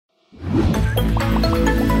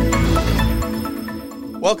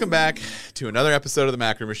Welcome back to another episode of the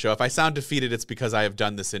Mac Rumor Show. If I sound defeated, it's because I have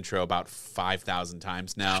done this intro about 5,000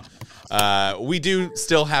 times now. We do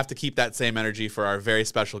still have to keep that same energy for our very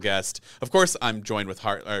special guest. Of course, I'm joined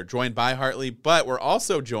by Hartley, but we're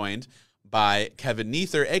also joined by Kevin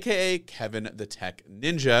Nether, aka Kevin the Tech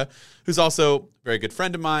Ninja, who's also a very good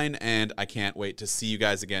friend of mine, and I can't wait to see you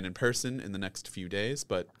guys again in person in the next few days.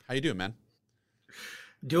 But how you doing, man?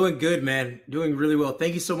 Doing good, man. Doing really well.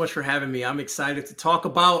 Thank you so much for having me. I'm excited to talk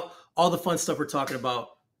about all the fun stuff we're talking about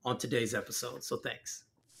on today's episode. So thanks.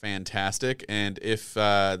 Fantastic. And if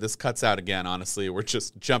this cuts out again, honestly, we're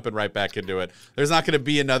just jumping right back into it. There's not going to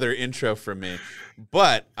be another intro from me.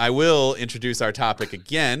 But I will introduce our topic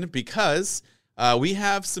again because we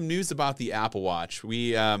have some news about the Apple Watch.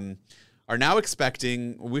 We are now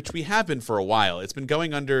expecting, which we have been for a while. It's been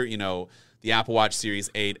going under, the Apple Watch Series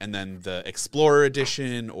 8 and then the Explorer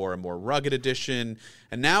Edition or a more rugged edition.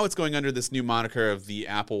 And now it's going under this new moniker of the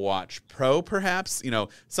Apple Watch Pro, perhaps,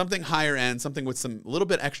 something higher end, something with some little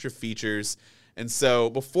bit extra features. And so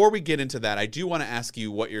before we get into that, I do want to ask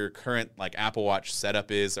you what your current Apple Watch setup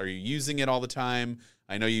is. Are you using it all the time?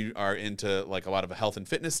 I know you are into a lot of health and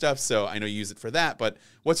fitness stuff, so I know you use it for that, but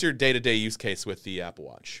what's your day-to-day use case with the Apple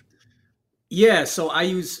Watch? Yeah, so I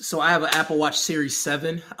have an Apple Watch Series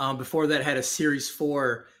 7. Before that, I had a Series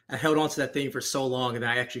 4. I held on to that thing for so long, and then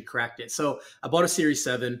I actually cracked it. So I bought a Series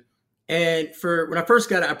 7, and when I first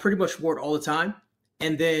got it, I pretty much wore it all the time.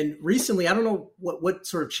 And then recently, I don't know what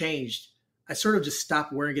sort of changed. I sort of just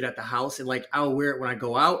stopped wearing it at the house, and I'll wear it when I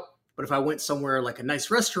go out. But if I went somewhere like a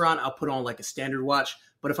nice restaurant, I'll put on a standard watch.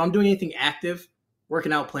 But if I'm doing anything active,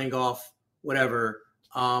 working out, playing golf, whatever,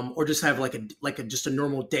 or just have just a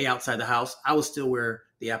normal day outside the house, I will still wear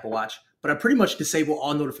the Apple Watch. But I pretty much disable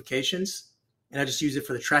all notifications, and I just use it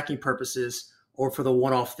for the tracking purposes or for the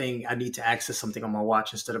one-off thing I need to access something on my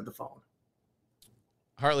watch instead of the phone.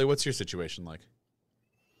 Hartley, what's your situation like?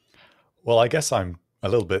 Well, I guess I'm a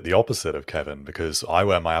little bit the opposite of Kevin because I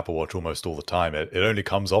wear my Apple Watch almost all the time. It only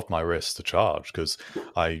comes off my wrist to charge because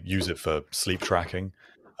I use it for sleep tracking.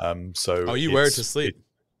 You wear it to sleep?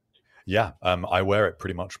 Yeah, I wear it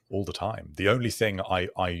pretty much all the time. The only thing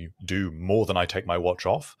I do more than I take my watch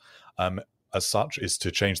off, as such, is to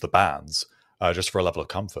change the bands, just for a level of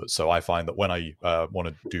comfort. So I find that when I want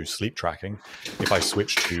to do sleep tracking, if I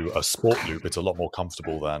switch to a sport loop, it's a lot more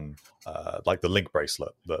comfortable than the Link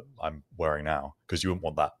bracelet that I'm wearing now, because you wouldn't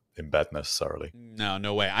want that in bed necessarily.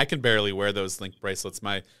 No way. I can barely wear those Link bracelets.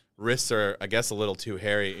 My wrists are, I guess, a little too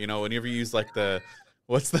hairy. Whenever you use the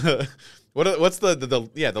Link one.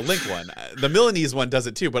 The Milanese one does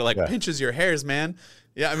it too, but pinches your hairs, man.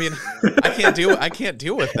 Yeah, I mean, I can't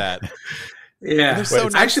deal with that. Yeah, they're so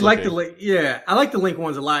nice I actually looking. like the Link. Yeah, I like the Link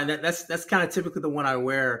ones a lot, and that's kind of typically the one I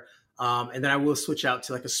wear. And then I will switch out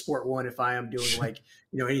to a sport one if I am doing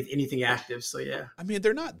anything active. So yeah. I mean,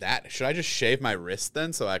 they're not that. Should I just shave my wrist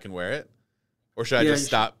then so I can wear it, or should I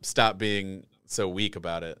just stop being so weak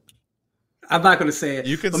about it? I'm not going to say it.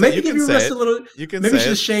 You can. But maybe you give can your say wrist it. a little. You can. Maybe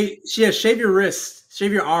say just shave your wrists,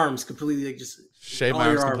 shave your arms completely. Just shave my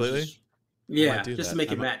arms completely. Just to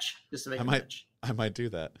make it match. Just to make it match. I might do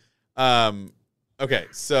that. Okay,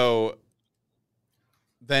 so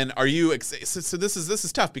then are you? So this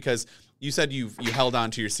is tough because you said you held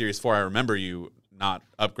on to your Series 4. I remember you not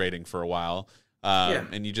upgrading for a while,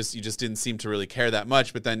 and you just didn't seem to really care that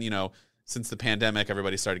much. But then since the pandemic,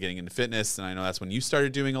 everybody started getting into fitness, and I know that's when you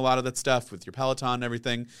started doing a lot of that stuff with your Peloton and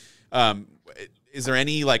everything. Is there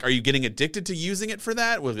any are you getting addicted to using it for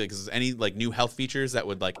that? Is any new health features that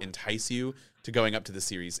would entice you to going up to the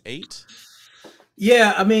Series 8?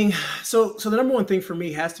 Yeah, I mean, so the number one thing for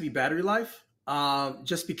me has to be battery life.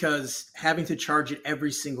 Just because having to charge it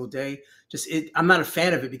every single day, I'm not a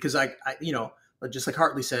fan of it because I just like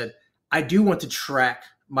Hartley said, I do want to track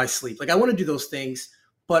my sleep. I want to do those things,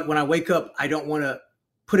 but when I wake up, I don't want to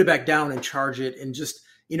put it back down and charge it. And just,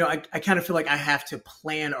 I kind of feel like I have to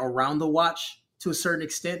plan around the watch to a certain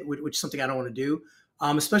extent, which is something I don't want to do,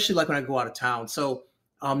 especially when I go out of town. So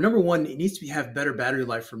number one, it needs to have better battery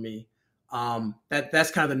life for me.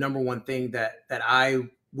 That's kind of the number one thing that I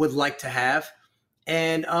would like to have.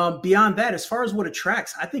 And beyond that, as far as what it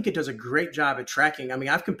tracks, I think it does a great job at tracking. I mean,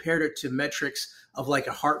 I've compared it to metrics of a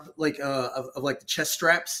heart, of the chest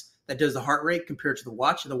straps that does the heart rate compared to the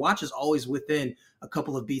watch. And the watch is always within a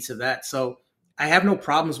couple of beats of that. So I have no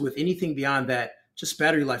problems with anything beyond that. Just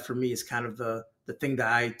battery life for me is kind of the thing that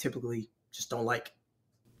I typically just don't like.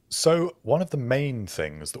 So one of the main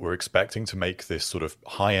things that we're expecting to make this sort of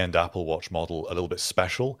high-end Apple Watch model a little bit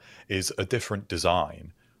special is a different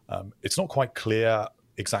design. It's not quite clear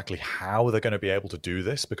exactly how they're going to be able to do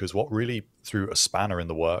this, because what really threw a spanner in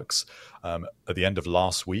the works at the end of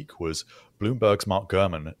last week was Bloomberg's Mark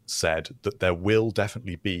Gurman said that there will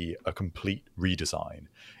definitely be a complete redesign.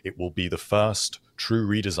 It will be the first true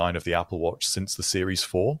redesign of the Apple Watch since the Series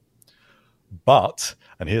 4. But,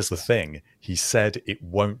 and here's the thing, he said it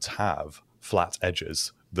won't have flat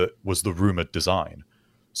edges. That was the rumored design.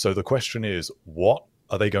 So the question is, what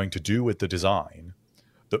are they going to do with the design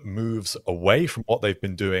that moves away from what they've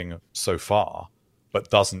been doing so far, but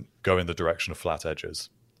doesn't go in the direction of flat edges?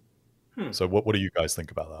 So what do you guys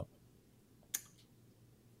think about that?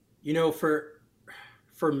 You know, for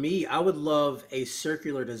me, I would love a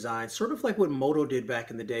circular design, sort of like what Moto did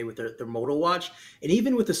back in the day with their Moto watch. And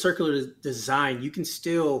even with the circular design, you can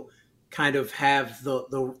still kind of have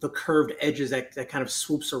the curved edges that kind of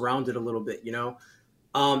swoops around it a little bit, you know?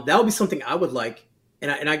 That would be something I would like.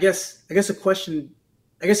 And I guess a question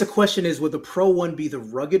is, would the Pro one be the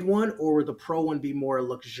rugged one, or would the Pro one be more a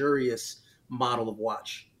luxurious model of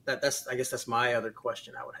watch? I guess that's my other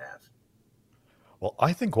question I would have. Well,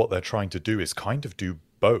 I think what they're trying to do is kind of do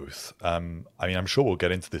both. I mean, I'm sure we'll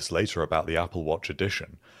get into this later about the Apple Watch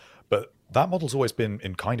Edition, but that model's always been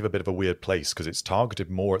in kind of a bit of a weird place because it's targeted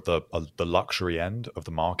more at the luxury end of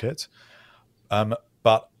the market.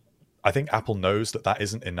 But I think Apple knows that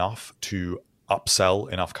isn't enough to upsell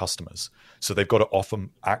enough customers. So they've got to offer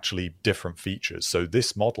actually different features. So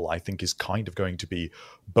this model, I think, is kind of going to be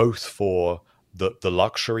both for the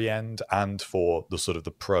luxury end and for the sort of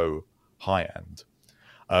the pro high end.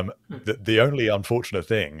 The only unfortunate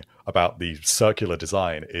thing about the circular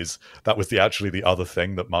design is that was actually the other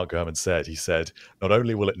thing that Mark Gurman said. He said, not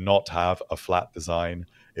only will it not have a flat design,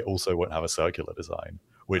 it also won't have a circular design,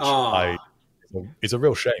 which is a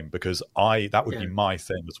real shame, because that would be my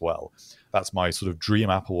thing as well. That's my sort of dream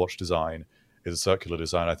Apple Watch design, is a circular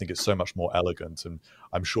design. I think it's so much more elegant, and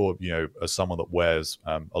I'm sure, you know, as someone that wears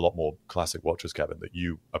a lot more classic watches, Kevin, that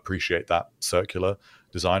you appreciate that circular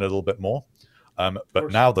design a little bit more.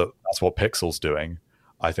 But now that that's what Pixel's doing,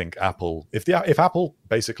 I think Apple, if Apple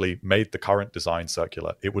basically made the current design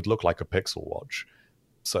circular, it would look like a Pixel watch.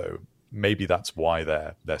 So maybe that's why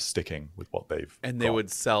they're sticking with what they've they would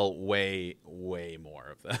sell way more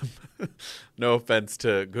of them. No offense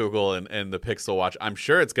to Google and the Pixel watch. I'm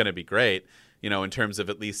sure it's going to be great, you know, in terms of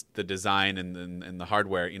at least the design and the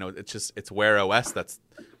hardware. You know, it's Wear OS that's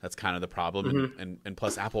kind of the problem. Mm-hmm. And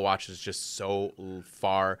plus Apple Watch is just so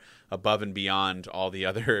far above and beyond all the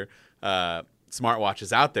other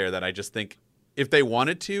smartwatches out there that I just think if they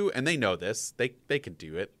wanted to, and they know this, they could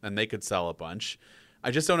do it and they could sell a bunch. I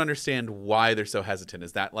just don't understand why they're so hesitant.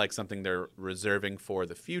 Is that like something they're reserving for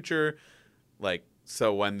the future? Like,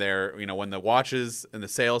 so when when the watches and the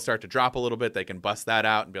sales start to drop a little bit, they can bust that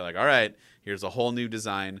out and be like, all right, here's a whole new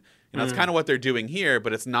design. You know, it's kind of what they're doing here,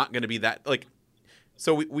 but it's not going to be that, like,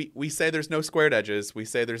 so we say there's no squared edges. We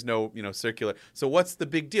say there's no, you know, circular. So what's the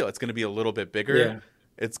big deal? It's going to be a little bit bigger. Yeah.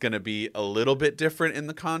 It's going to be a little bit different in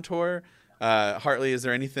the contour. Hartley, is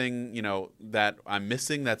there anything, you know, that I'm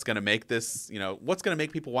missing that's going to make this, you know, what's going to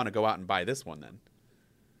make people want to go out and buy this one then?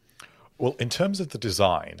 Well, in terms of the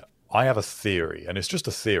design, I have a theory, and it's just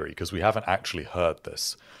a theory because we haven't actually heard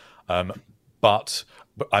this. But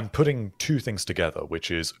I'm putting two things together, which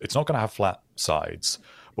is it's not going to have flat sides,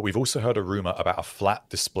 but we've also heard a rumor about a flat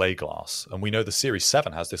display glass. And we know the Series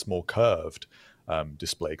 7 has this more curved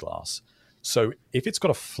display glass. So if it's got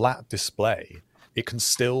a flat display, it can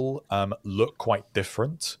still look quite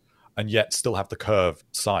different and yet still have the curved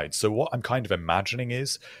sides. So what I'm kind of imagining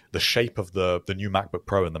is the shape of the new MacBook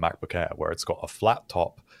Pro and the MacBook Air, where it's got a flat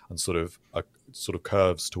top and sort of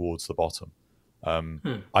curves towards the bottom.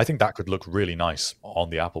 I think that could look really nice on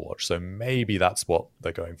the Apple Watch. So maybe that's what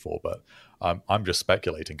they're going for. But I'm just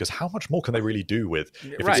speculating, because how much more can they really do with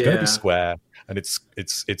if it's going to be square and it's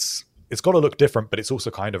got to look different, but it's also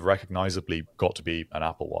kind of recognizably got to be an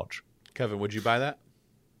Apple Watch. Kevin, would you buy that?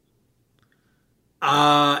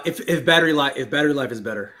 If battery life is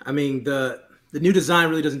better. I mean, the new design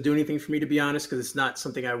really doesn't do anything for me, to be honest, because it's not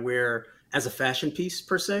something I wear as a fashion piece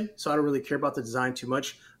per se. So I don't really care about the design too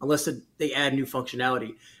much unless they add new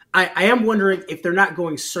functionality. I am wondering if they're not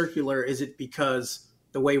going circular, is it because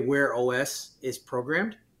the way Wear OS is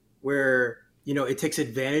programmed, where, you know, it takes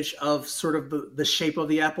advantage of sort of the shape of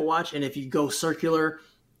the Apple Watch, and if you go circular,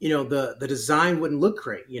 you know, the design wouldn't look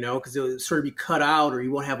great, you know, because it would sort of be cut out, or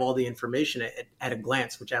you won't have all the information at a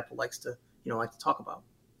glance, which Apple likes to talk about.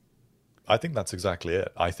 I think that's exactly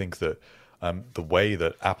it. I think that the way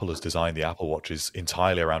that Apple has designed the Apple Watch is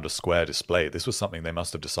entirely around a square display. This was something they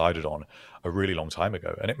must have decided on a really long time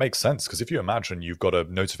ago. And it makes sense, because if you imagine you've got a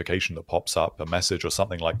notification that pops up, a message or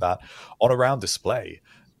something like that on a round display,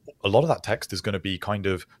 a lot of that text is going to be kind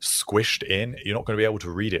of squished in. You're not going to be able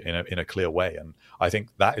to read it in a clear way. And I think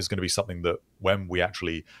that is going to be something that when we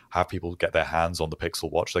actually have people get their hands on the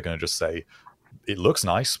Pixel Watch, they're going to just say, it looks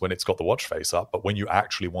nice when it's got the watch face up, but when you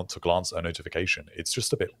actually want to glance at a notification, it's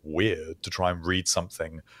just a bit weird to try and read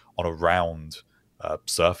something on a round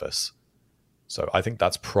surface. So I think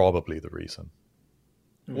that's probably the reason.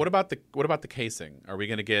 What about the casing? Are we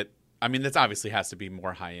going to get? I mean, this obviously has to be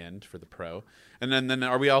more high end for the Pro, and then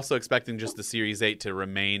are we also expecting just the Series 8 to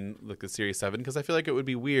remain like the Series 7? Because I feel like it would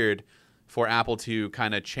be weird for Apple to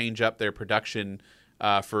kind of change up their production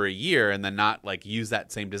for a year and then not like use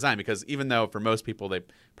that same design, because even though for most people they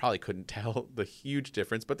probably couldn't tell the huge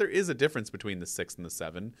difference, but there is a difference between the 6 and the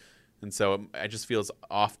 7, and so it just feels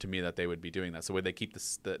off to me that they would be doing that. So would they keep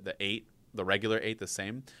the 8, the regular 8, the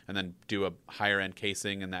same, and then do a higher end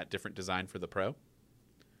casing and that different design for the Pro?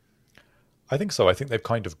 I think so. I think they've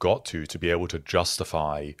kind of got to be able to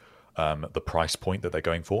justify the price point that they're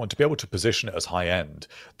going for and to be able to position it as high end.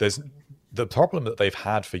 There's the problem that they've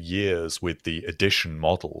had for years with the edition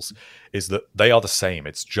models is that they are the same.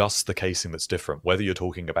 It's just the casing that's different. Whether you're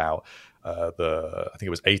talking about I think it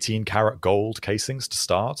was 18 karat gold casings to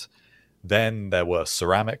start, then there were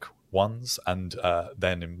ceramic ones, and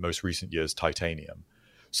then in most recent years, titanium.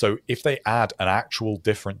 So if they add an actual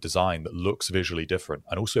different design that looks visually different,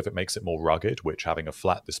 and also if it makes it more rugged, which having a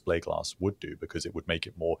flat display glass would do because it would make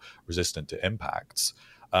it more resistant to impacts,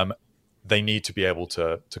 they need to be able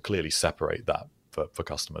to clearly separate that for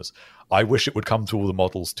customers. I wish it would come to all the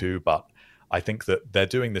models too, but I think that they're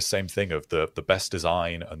doing the same thing of the best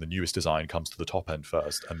design and the newest design comes to the top end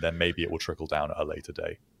first, and then maybe it will trickle down at a later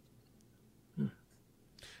date.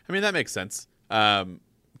 I mean, that makes sense.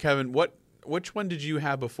 Kevin, which one did you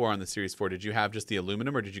have before on the Series 4? Did you have just the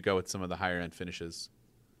aluminum, or did you go with some of the higher end finishes?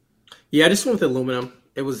 Yeah, I just went with aluminum.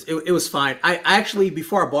 It was fine. I actually,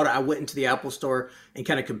 before I bought it, I went into the Apple store and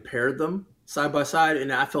kind of compared them side by side,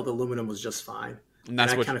 and I felt aluminum was just fine. And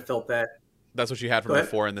that's I kind of felt that. That's what you had from the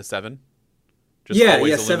 4 and the 7? Just yeah,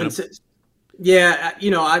 aluminum? 7. Yeah,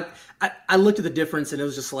 I looked at the difference, and it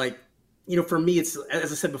was just like, for me, it's,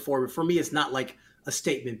 as I said before, for me, it's not like a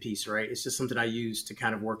statement piece, right? It's just something I use to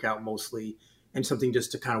kind of work out mostly, and something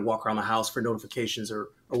just to kind of walk around the house for notifications or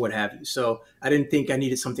what have you. So I didn't think I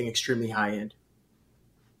needed something extremely high end.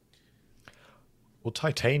 Well,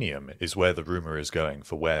 titanium is where the rumor is going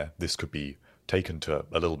for where this could be taken to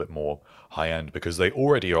a little bit more high end, because they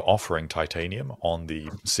already are offering titanium on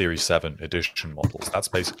the Series 7 edition models. That's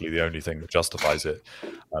basically the only thing that justifies it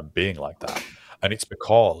being like that. And it's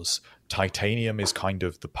because titanium is kind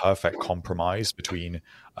of the perfect compromise between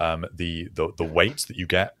the weights that you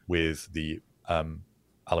get with the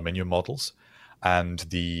aluminium models and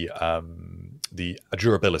the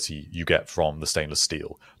durability you get from the stainless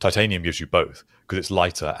steel. Titanium gives you both because it's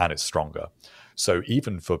lighter and it's stronger. So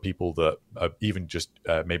even for people that even just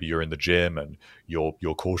maybe you're in the gym and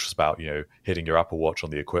you're cautious about hitting your Apple Watch on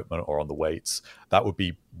the equipment or on the weights, that would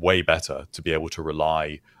be way better to be able to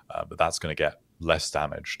rely that that's going to get less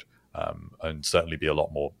damaged and certainly be a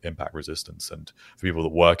lot more impact resistance. And for people that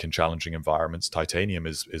work in challenging environments, titanium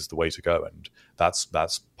is the way to go, and that's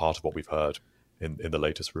part of what we've heard in the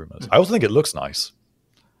latest rumors. I also think it looks nice.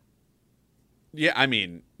 Yeah, I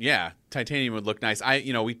mean, yeah, titanium would look nice.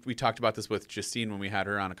 We talked about this with Justine when we had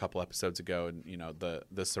her on a couple episodes ago, and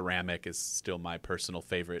the ceramic is still my personal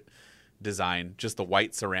favorite design. Just the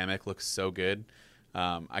white ceramic looks so good.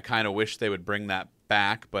 I kind of wish they would bring that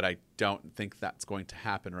back, but I don't think that's going to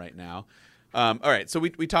happen right now. All right, so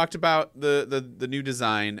we talked about the new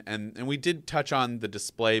design, and we did touch on the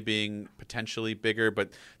display being potentially bigger,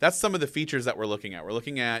 but that's some of the features that we're looking at. We're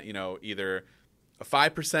looking at either a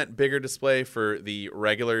 5% bigger display for the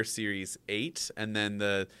regular Series 8, and then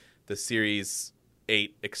the Series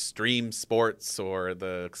 8 Extreme Sports, or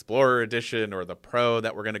the Explorer Edition, or the Pro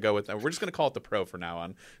that we're going to go with. We're just going to call it the Pro from now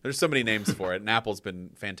on. There's so many names for it, and Apple's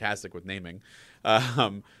been fantastic with naming.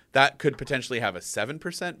 That could potentially have a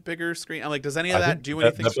 7% bigger screen. I'm like, does any of that do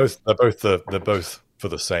anything? They're both for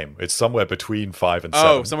the same. It's somewhere between 5 and 7.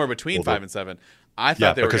 Oh, somewhere between 5 and 7. I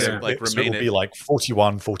thought they were going to remain. It will be like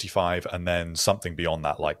 41, 45, and then something beyond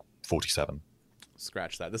that, like 47.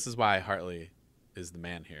 Scratch that. This is why Hartley is the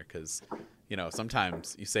man here, because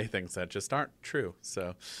sometimes you say things that just aren't true.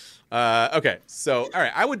 So, okay. So, all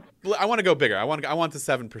right. I want to go bigger. I want the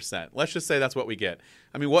 7%. Let's just say that's what we get.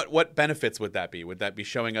 I mean, what benefits would that be? Would that be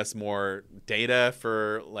showing us more data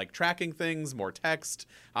for like tracking things, more text?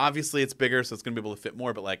 Obviously, it's bigger, so it's going to be able to fit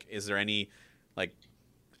more. But like, is there any like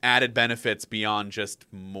added benefits beyond just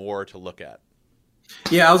more to look at?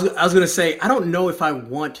 Yeah, I was going to say, I don't know if I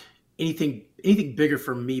want anything anything bigger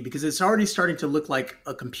for me because it's already starting to look like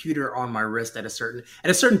a computer on my wrist at a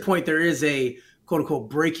certain point. There is a quote unquote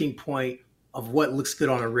breaking point of what looks good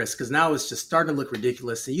on a wrist because now it's just starting to look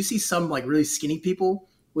ridiculous. And you see some like really skinny people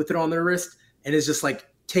with it on their wrist, and it's just like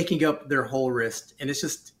taking up their whole wrist, and it's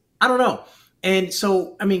just I don't know. And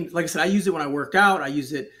so I mean, like I said, I use it when I work out. I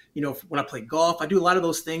use it, when I play golf. I do a lot of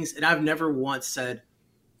those things, and I've never once said,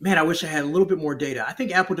 man, I wish I had a little bit more data. I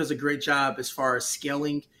think Apple does a great job as far as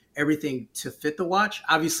scaling everything to fit the watch.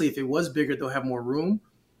 Obviously, if it was bigger, they'll have more room,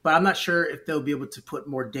 but I'm not sure if they'll be able to put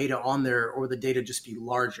more data on there or the data just be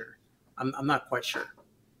larger. I'm not quite sure.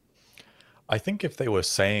 I think if they were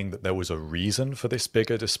saying that there was a reason for this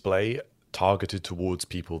bigger display targeted towards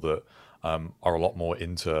people that are a lot more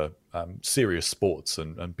into serious sports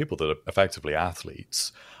and people that are effectively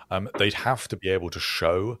athletes, they'd have to be able to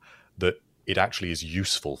show that it actually is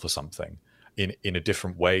useful for something in a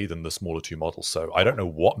different way than the smaller two models. So I don't know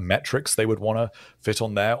what metrics they would want to fit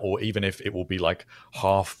on there, or even if it will be like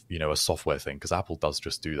half, a software thing, because Apple does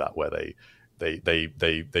just do that where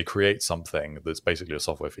they create something that's basically a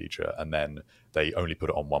software feature and then they only put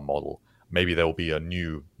it on one model. Maybe there will be a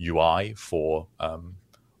new UI for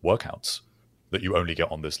workouts that you only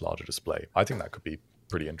get on this larger display. I think that could be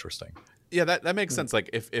pretty interesting. Yeah, that makes sense. Like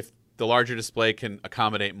if the larger display can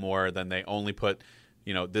accommodate more, then they only put,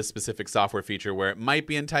 this specific software feature where it might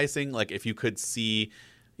be enticing. Like if you could see,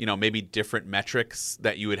 maybe different metrics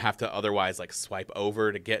that you would have to otherwise like swipe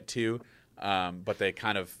over to get to. But they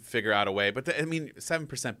kind of figure out a way. But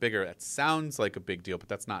 7% bigger, that sounds like a big deal, but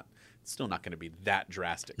that's not. It's still not going to be that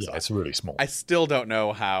drastic. Yeah, so it's really small. I still don't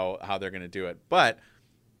know how they're going to do it. But,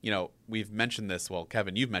 we've mentioned this. Well,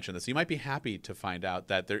 Kevin, you've mentioned this. You might be happy to find out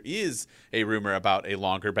that there is a rumor about a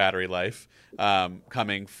longer battery life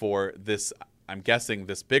coming for this, I'm guessing,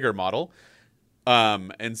 this bigger model.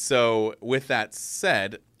 And so with that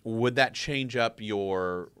said, would that change up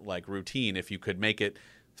your routine if you could make it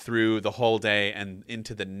through the whole day and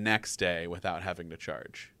into the next day without having to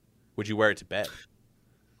charge? Would you wear it to bed?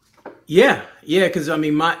 Yeah, because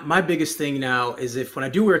my biggest thing now is if when I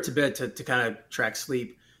do wear it to bed to kind of track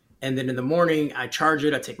sleep, and then in the morning I charge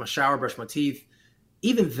it, I take my shower, brush my teeth.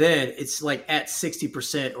 Even then, it's like at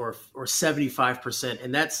 60% or 75%,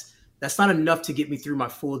 and that's not enough to get me through my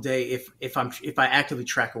full day if I actively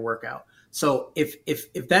track a workout. So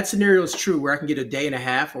if that scenario is true, where I can get a day and a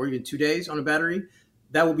half or even 2 days on a battery,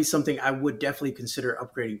 that would be something I would definitely consider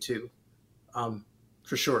upgrading to,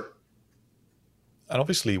 for sure. And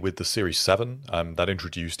obviously with the Series 7, that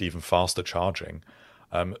introduced even faster charging.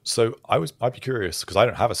 So I'd be curious, because I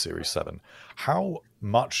don't have a Series 7, how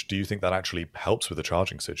much do you think that actually helps with the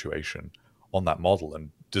charging situation on that model?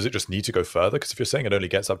 And does it just need to go further? Because if you're saying it only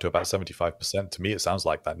gets up to about 75%, to me it sounds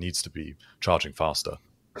like that needs to be charging faster.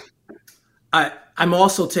 I'm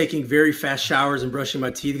also taking very fast showers and brushing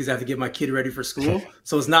my teeth because I have to get my kid ready for school.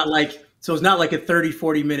 So it's not like a 30,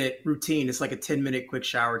 40-minute routine. It's like a 10-minute quick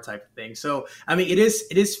shower type of thing. So,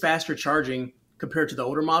 it is faster charging compared to the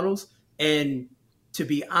older models. And to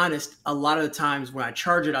be honest, a lot of the times when I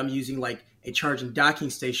charge it, I'm using like a charging docking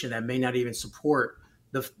station that may not even support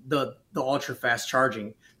the ultra fast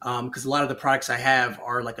charging. Because a lot of the products I have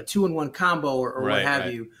are like a 2-in-1 combo or what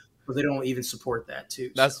have you. But they don't even support that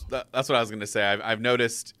too. That's what I was going to say. I've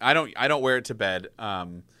noticed. I don't wear it to bed.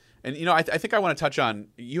 And I think I want to touch on.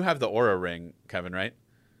 You have the Oura Ring, Kevin, right?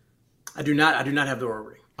 I do not have the Oura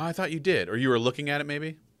Ring. Oh, I thought you did, or you were looking at it,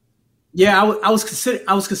 maybe. Yeah, I was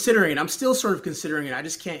considering it. I'm still sort of considering it. I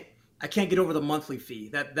just can't get over the monthly fee.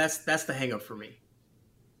 That's the hang up for me.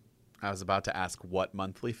 I was about to ask what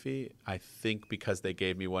monthly fee. I think because they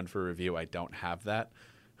gave me one for review, I don't have that.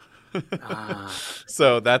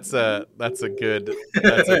 So that's a good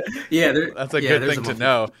thing to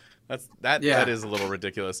know. That is a little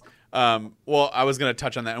ridiculous. Well, I was going to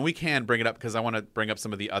touch on that, and we can bring it up because I want to bring up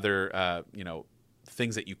some of the other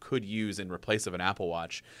things that you could use in replace of an Apple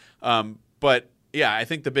Watch. But yeah, I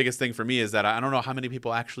think the biggest thing for me is that I don't know how many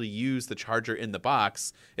people actually use the charger in the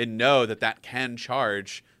box and know that can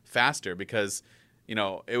charge faster, because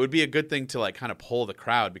it would be a good thing to like kind of pull the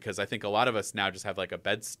crowd, because I think a lot of us now just have like a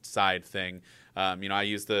bedside thing. I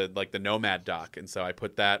use the Nomad dock, and so I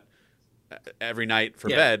put that every night for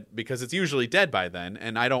bed because it's usually dead by then,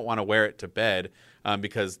 and I don't want to wear it to bed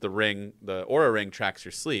because the Oura Ring tracks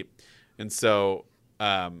your sleep, and so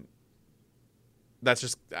that's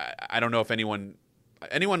just I don't know if anyone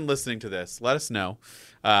listening to this, let us know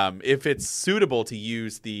if it's suitable to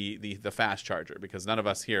use the fast charger, because none of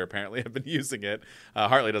us here apparently have been using it.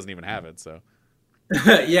 Hartley doesn't even have it, so.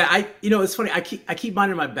 Yeah, it's funny. I keep mine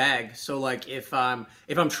in my bag. So like if I'm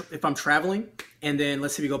traveling, and then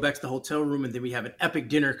let's say we go back to the hotel room, and then we have an epic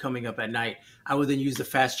dinner coming up at night, I would then use the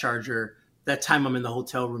fast charger that time I'm in the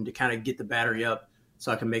hotel room to kind of get the battery up,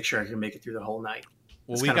 so I can make sure I can make it through the whole night.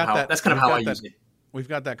 Well, we got that. That's kind of We've how I got that. use it. We've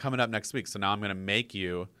got that coming up next week. So now I'm going to make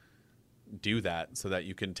you do that so that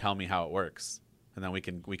you can tell me how it works, and then we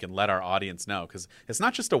can let our audience know, because it's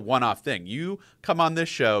not just a one-off thing. You come on this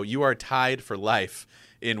show, you are tied for life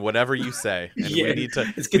in whatever you say, and Yeah, we need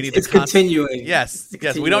to. it's We need to continuing. Yes, It's a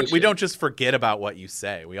yes. We continuation. don't just forget about what you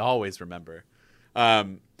say. We always remember.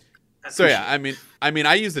 I So yeah, appreciate I mean,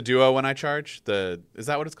 I use the Duo when I charge. Is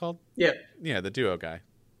that what it's called? Yeah, Yeah, the Duo guy.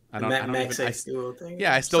 I the don't. I don't even. MagSafe Duo thing.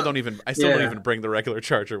 Yeah, I still So- don't even. I still don't yeah. even bring the regular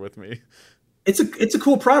charger with me. It's a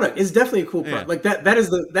cool product. It's definitely a cool Yeah. product. Like that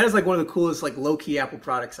is like one of the coolest like low key Apple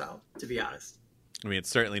products out, to be honest. I mean, it's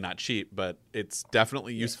certainly not cheap, but it's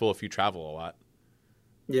definitely useful if you travel a lot.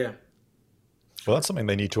 Yeah. Well, that's something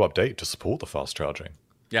they need to update to support the fast charging.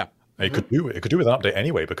 Yeah. It could do with an update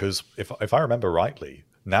anyway, because if I remember rightly,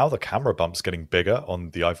 now the camera bump's getting bigger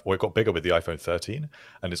on the iPhone. Well, it got bigger with the iPhone 13,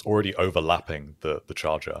 and it's already overlapping the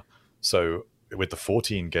charger. So with the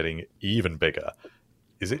 14 getting even bigger,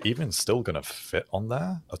 is it even still going to fit on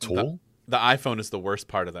there at all? The iPhone is the worst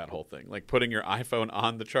part of that whole thing. Like putting your iPhone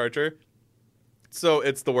on the charger. So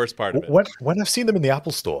it's the worst part of it. When I've seen them in the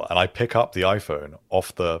Apple Store and I pick up the iPhone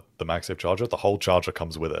off the MagSafe charger, the whole charger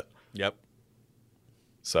comes with it. Yep.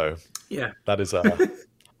 So Yeah. that is a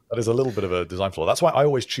little bit of a design flaw. That's why I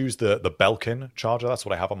always choose the Belkin charger. That's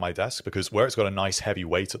what I have on my desk, because where it's got a nice heavy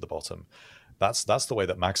weight at the bottom, that's the way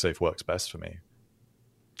that MagSafe works best for me.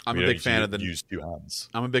 I'm a big fan of the use two hands.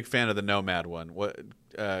 I'm a big fan of the Nomad one. What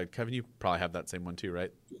Kevin, you probably have that same one too,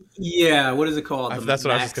 right? Yeah. What is it called? That's what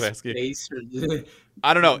I was just gonna ask you. Base or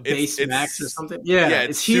I don't know. Base It's Max or something. Yeah,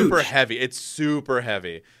 it's huge. super heavy. It's super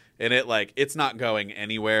heavy. And it's not going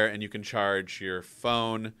anywhere, and you can charge your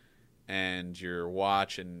phone and your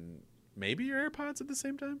watch and maybe your AirPods at the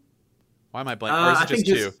same time. Why am I blank? Or is it just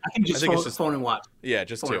two? I think just phone and watch. Yeah,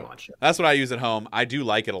 just Phone two. and watch, yeah. That's what I use at home. I do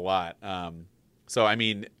like it a lot. So I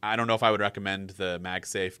mean, I don't know if I would recommend the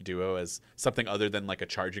MagSafe Duo as something other than like a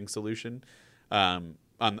charging solution,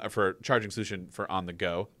 for charging solution for on the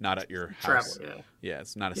go, not at your house. Travel, Yeah,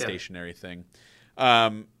 it's not a Yeah. stationary thing.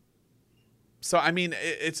 So I mean,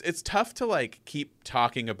 it's tough to like keep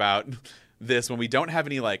talking about this when we don't have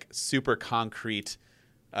any like super concrete,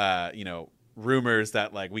 rumors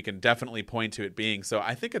that like we can definitely point to it being. So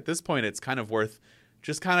I think at this point it's kind of worth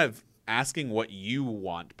just kind of asking what you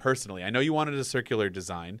want personally. I know you wanted a circular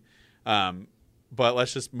design, but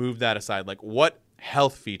let's just move that aside. Like, what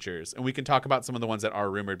health features, and we can talk about some of the ones that are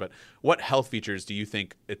rumored, but what health features do you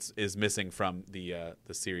think is missing from the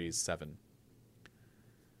Series 7?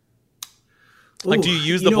 Like, do you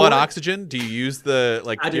use the blood oxygen? Do you use the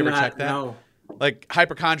like? Do you ever check that? No. Like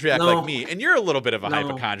hypochondriac No. like me, and you're a little bit of a No.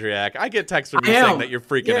 hypochondriac. I get texts from I you am. saying that you're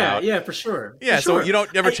freaking out. Yeah, for sure. Yeah, For so sure. you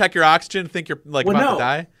don't ever check your oxygen, think you're like Well, about no. to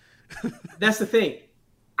die? That's the thing.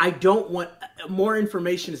 I don't want more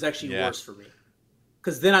information is actually Yeah. worse for me,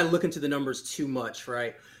 because then I look into the numbers too much,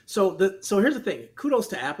 right? So here's the thing. Kudos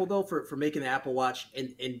to Apple though for making the Apple Watch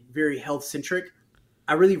and very health centric.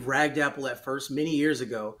 I really ragged Apple at first many years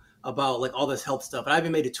ago about like all this health stuff, and I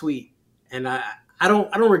even made a tweet. And I don't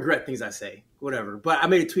regret things I say, whatever. But I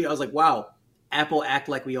made a tweet. I was like, wow, Apple act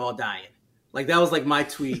like we all dying. Like that was like my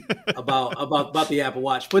tweet about the Apple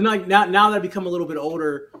Watch. But now that I've become a little bit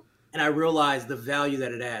older, and I realize the value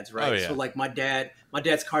that it adds, right? Oh, yeah. So like my dad's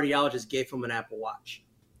cardiologist gave him an Apple Watch,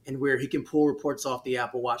 and where he can pull reports off the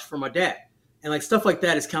Apple Watch for my dad. And like stuff like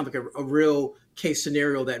that is kind of like a real case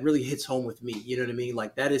scenario that really hits home with me. You know what I mean?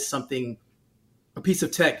 Like that is something, a piece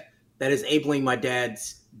of tech that is enabling my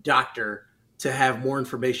dad's doctor to have more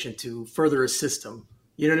information to further assist him.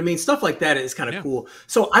 You know what I mean? Stuff like that is kind of cool.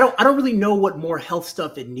 So I don't really know what more health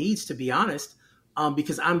stuff it needs, to be honest,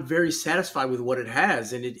 because I'm very satisfied with what it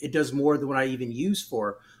has, and it does more than what I even use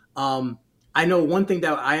for. I know one thing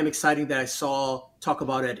that I am exciting that I saw talk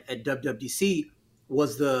about at WWDC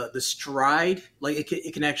was the stride. Like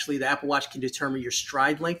it can actually, the Apple Watch can determine your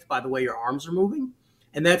stride length by the way your arms are moving,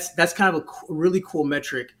 and that's kind of a really cool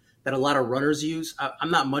metric that a lot of runners use.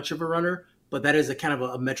 I'm not much of a runner, but that is a kind of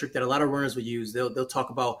a metric that a lot of runners would use. They'll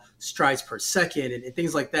talk about strides per second and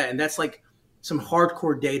things like that. And that's like some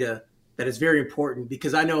hardcore data that is very important,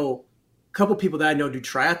 because I know a couple people that I know do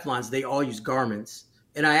triathlons, they all use Garmin's.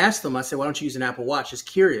 And I asked them, I said, why don't you use an Apple Watch? Just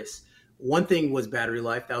curious. One thing was battery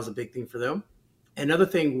life. That was a big thing for them. Another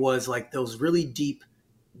thing was like those really deep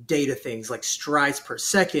data things like strides per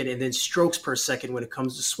second and then strokes per second when it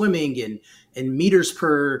comes to swimming, and meters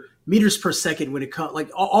per second when it comes, like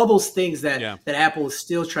all those things that Apple is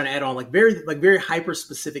still trying to add on, like very hyper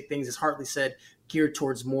specific things, as Hartley said, geared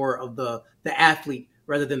towards more of the athlete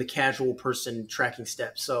rather than the casual person tracking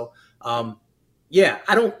steps. So yeah,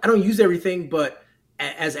 I don't use everything, but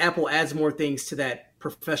as Apple adds more things to that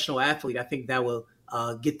professional athlete, I think that will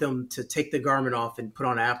get them to take the Garmin off and put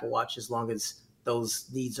on an Apple Watch as long as those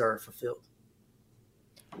needs are fulfilled.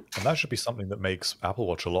 And that should be something that makes Apple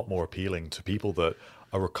Watch a lot more appealing to people that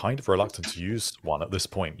are kind of reluctant to use one at this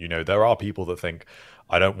point. You know, there are people that think,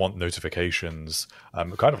 I don't want notifications,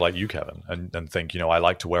 kind of like you, Kevin, and think, you know, I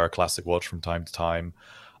like to wear a classic watch from time to time.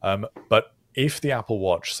 But if the Apple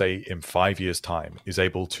Watch, say in 5 years' time, is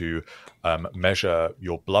able to measure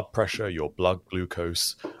your blood pressure, your blood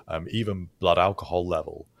glucose, even blood alcohol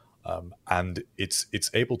level, and it's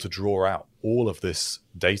able to draw out all of this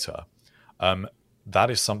data,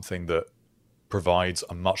 that is something that provides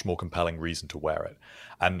a much more compelling reason to wear it.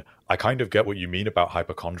 And I kind of get what you mean about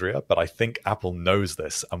hypochondria, but I think Apple knows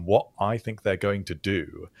this. And what I think they're going to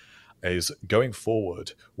do is, going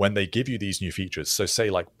forward, when they give you these new features, so say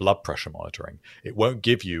like blood pressure monitoring, it won't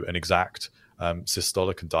give you an exact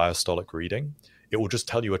systolic and diastolic reading. It will just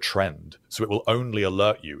tell you a trend. So it will only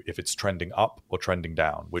alert you if it's trending up or trending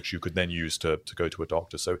down, which you could then use to go to a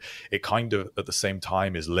doctor. So it kind of, at the same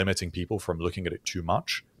time, is limiting people from looking at it too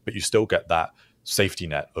much, but you still get that safety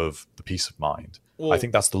net of the peace of mind. Well, I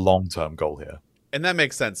think that's the long-term goal here. And that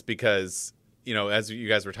makes sense because, you know, as you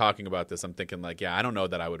guys were talking about this, I'm thinking like, yeah, I don't know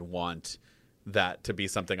that I would want that to be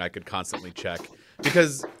something I could constantly check,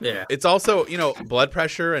 because it's also, you know, blood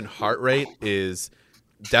pressure and heart rate is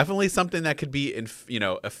definitely something that could be,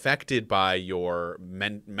 affected by your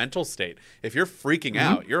mental state. If you're freaking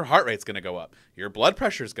out, your heart rate's going to go up. Your blood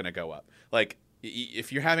pressure is going to go up. Like,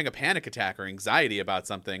 if you're having a panic attack or anxiety about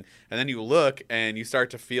something, and then you look and you start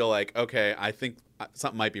to feel like, okay, I think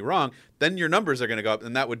something might be wrong, then your numbers are going to go up,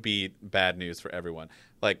 and that would be bad news for everyone.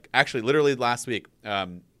 Like, actually, literally last week,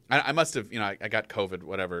 I must have, I got COVID,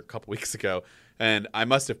 whatever, a couple weeks ago, and I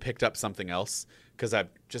must have picked up something else because I've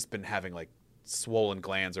just been having like swollen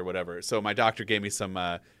glands or whatever. So my doctor gave me some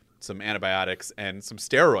antibiotics and some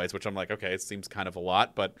steroids, which I'm like, okay, it seems kind of a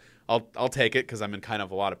lot, but I'll take it because I'm in kind of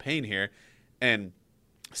a lot of pain here. And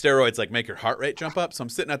steroids like make your heart rate jump up. So I'm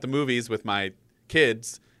sitting at the movies with my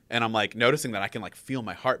kids, and I'm like noticing that I can like feel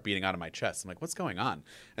my heart beating out of my chest. I'm like, what's going on?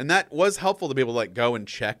 And that was helpful to be able to like go and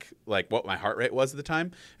check like what my heart rate was at the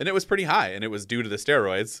time, and it was pretty high, and it was due to the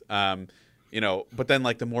steroids. But then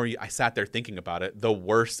like the more I sat there thinking about it, the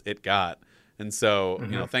worse it got. And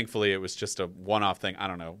so, thankfully it was just a one-off thing. I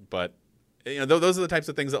don't know, but those are the types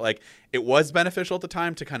of things that like it was beneficial at the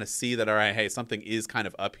time to kind of see that, all right, hey, something is kind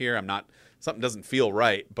of up here. Something doesn't feel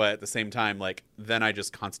right, but at the same time, like then I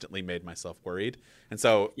just constantly made myself worried. And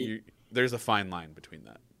so there's a fine line between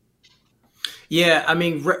that. Yeah, I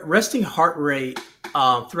mean, resting heart rate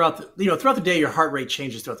throughout the day, your heart rate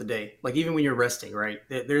changes throughout the day. Like even when you're resting, right?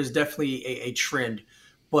 There's definitely a trend.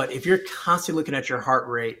 But if you're constantly looking at your heart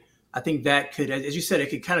rate, I think that could, as you said, it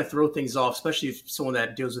could kind of throw things off, especially if someone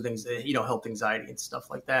that deals with things, health anxiety and stuff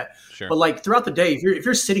like that. Sure. But like throughout the day, if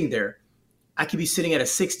you're sitting there, I could be sitting at a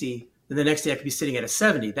 60, then the next day I could be sitting at a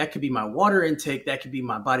 70. That could be my water intake. That could be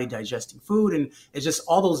my body digesting food. And it's just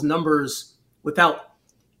all those numbers without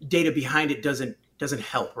data behind it doesn't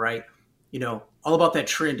help, right? All about that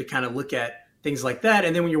trend to kind of look at things like that.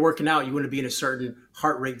 And then when you're working out, you want to be in a certain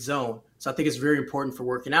heart rate zone. So I think it's very important for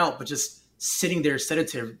working out, but just sitting there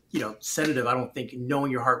sedative, I don't think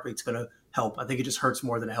knowing your heart rate's going to help. I think it just hurts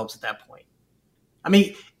more than it helps at that point. I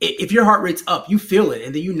mean, if your heart rate's up, you feel it,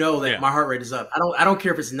 and then that my heart rate is up. I don't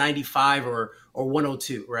care if it's 95 or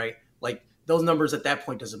 102, right? Like those numbers at that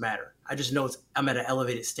point doesn't matter. I just know I'm at an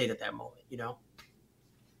elevated state at that moment,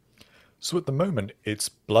 So at the moment, it's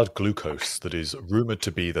blood glucose that is rumored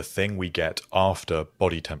to be the thing we get after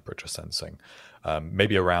body temperature sensing,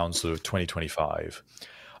 maybe around sort of 2025.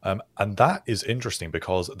 And that is interesting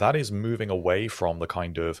because that is moving away from the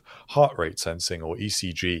kind of heart rate sensing or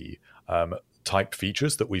ECG type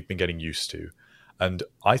features that we've been getting used to. And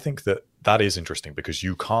I think that is interesting because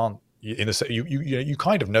you can't, you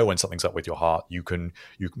kind of know when something's up with your heart. You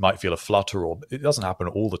might feel a flutter, or it doesn't happen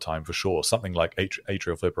all the time for sure. Something like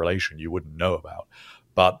atrial fibrillation you wouldn't know about.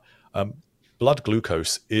 But blood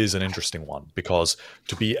glucose is an interesting one because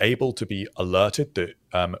to be able to be alerted that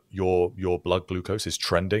your blood glucose is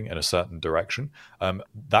trending in a certain direction,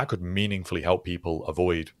 that could meaningfully help people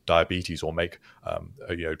avoid diabetes or make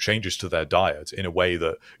changes to their diet in a way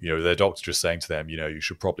that their doctor's just saying to them, you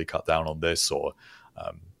should probably cut down on this, or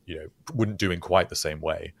wouldn't do in quite the same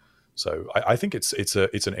way. So I think it's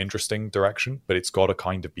an interesting direction, but it's got to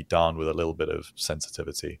kind of be done with a little bit of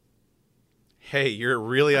sensitivity. Hey, you're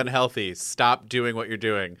really unhealthy. Stop doing what you're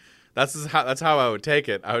doing. That's how I would take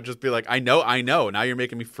it. I would just be like, I know. Now you're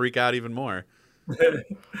making me freak out even more.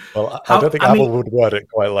 Well, I don't think Apple would word it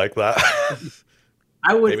quite like that.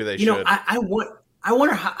 I would. Maybe they should. I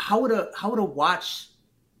wonder how would a watch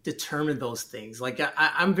determine those things? Like,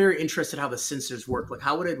 I'm very interested how the sensors work. Like,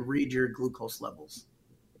 how would it read your glucose levels?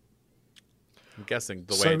 I'm guessing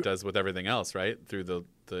the way it does with everything else, right? Through the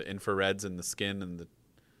infrareds in the skin and the.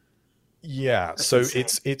 Yeah. That's so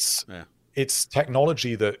insane. it's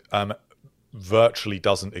technology that virtually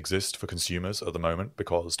doesn't exist for consumers at the moment,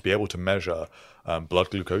 because to be able to measure blood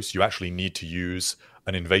glucose, you actually need to use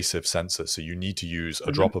an invasive sensor. So you need to use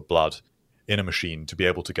a drop of blood in a machine to be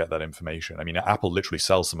able to get that information. I mean, Apple literally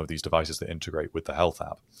sells some of these devices that integrate with the Health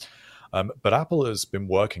app. But Apple has been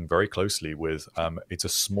working very closely with, it's a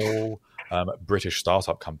small British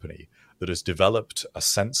startup company that has developed a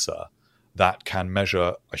sensor that can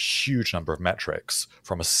measure a huge number of metrics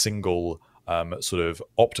from a single sort of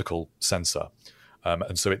optical sensor.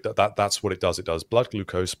 And so that's what it does. It does blood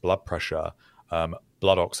glucose, blood pressure,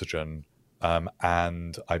 blood oxygen,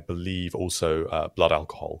 and I believe also blood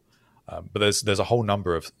alcohol. But there's a whole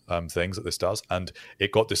number of things that this does, and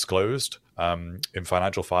it got disclosed in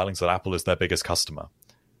financial filings that Apple is their biggest customer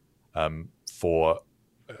for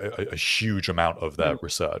a huge amount of their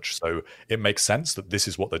research. So it makes sense that this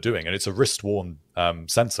is what they're doing, and it's a wrist-worn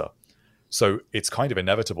sensor. So it's kind of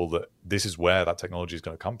inevitable that this is where that technology is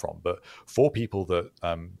going to come from. But for people that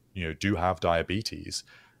do have diabetes,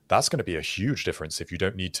 that's going to be a huge difference if you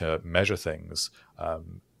don't need to measure things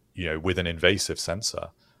with an invasive sensor.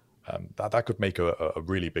 That could make a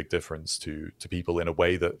really big difference to people in a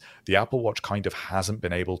way that the Apple Watch kind of hasn't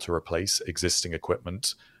been able to replace existing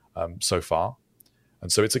equipment so far.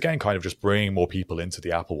 And so it's, again, kind of just bringing more people into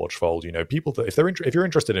the Apple Watch fold. People that if you're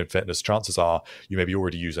interested in fitness, chances are you maybe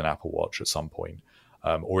already use an Apple Watch at some point.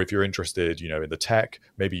 Or if you're interested, in the tech,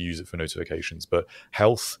 maybe use it for notifications. But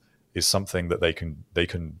health is something that they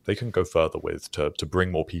can go further with to bring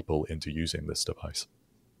more people into using this device.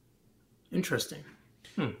 Interesting.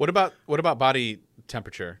 What about body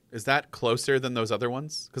temperature? Is that closer than those other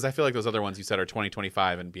ones? Because I feel like those other ones you said are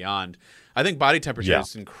 2025 and beyond. I think body temperature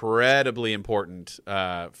is incredibly important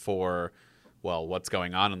for, what's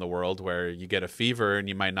going on in the world, where you get a fever and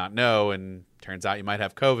you might not know, and turns out you might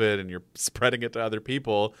have COVID and you're spreading it to other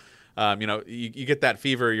people. You get that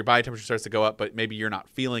fever, your body temperature starts to go up, but maybe you're not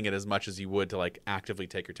feeling it as much as you would to like actively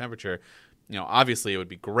take your temperature. Obviously it would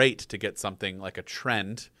be great to get something like a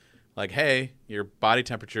trend. Like, hey, your body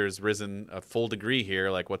temperature has risen a full degree here.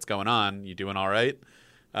 Like, what's going on? You doing all right?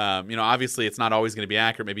 Obviously, it's not always going to be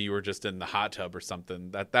accurate. Maybe you were just in the hot tub or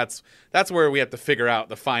something. That's where we have to figure out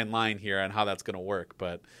the fine line here and how that's going to work.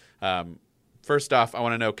 But first off, I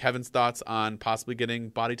want to know Kevin's thoughts on possibly getting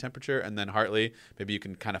body temperature, and then Hartley, maybe you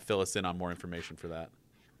can kind of fill us in on more information for that.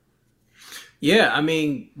 Yeah, I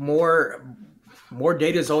mean, more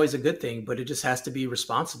data is always a good thing, but it just has to be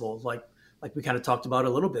responsible. Like we kind of talked about a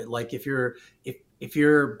little bit, like if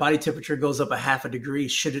your body temperature goes up a half a degree,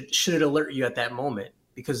 should it alert you at that moment?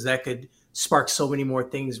 Because that could spark so many more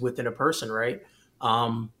things within a person, right?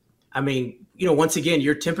 I mean, once again,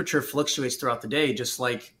 your temperature fluctuates throughout the day, just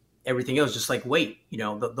like everything else, just like weight.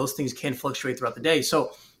 Those things can fluctuate throughout the day.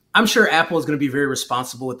 So I'm sure Apple is going to be very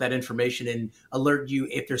responsible with that information and alert you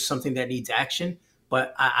if there's something that needs action.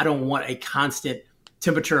 But I don't want a constant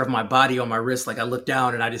temperature of my body on my wrist. Like I look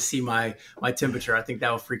down and I just see my temperature. I think that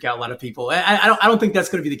will freak out a lot of people. I don't think that's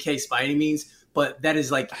going to be the case by any means, but that is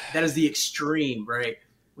the extreme, right?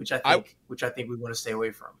 Which I think we want to stay away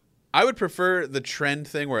from. I would prefer the trend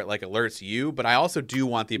thing where it like alerts you, but I also do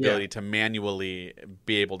want the ability to manually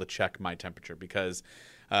be able to check my temperature because,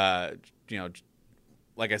 like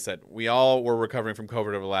I said, we all were recovering from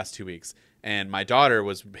COVID over the last 2 weeks, and my daughter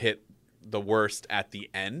was hit the worst at the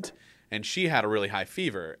end. And she had a really high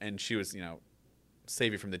fever, and she was,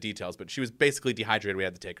 save you from the details, but she was basically dehydrated. We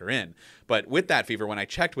had to take her in. But with that fever, when I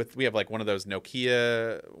checked we have like one of those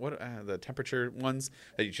Nokia, the temperature ones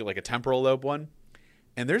that you like a temporal lobe one.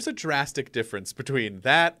 And there's a drastic difference between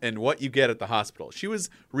that and what you get at the hospital. She was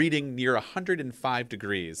reading near 105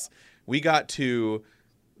 degrees. We got to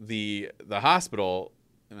the hospital,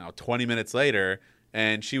 20 minutes later,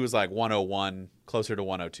 and she was like 101, closer to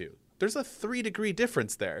 102. There's a 3-degree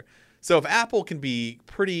difference there. So if Apple can be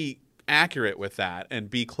pretty accurate with that and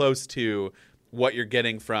be close to what you're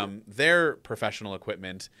getting from their professional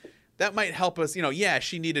equipment, that might help us. Yeah,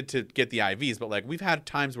 she needed to get the IVs, but like we've had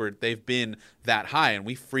times where they've been that high and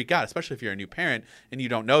we freak out, especially if you're a new parent and you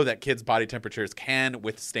don't know that kids' body temperatures can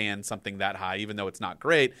withstand something that high. Even though it's not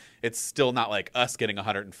great, it's still not like us getting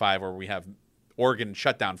 105 where we have organ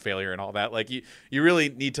shutdown failure and all that. Like you really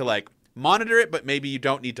need to like monitor it, but maybe you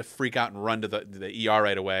don't need to freak out and run to the ER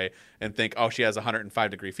right away and think, oh, she has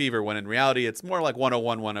 105-degree fever, when in reality it's more like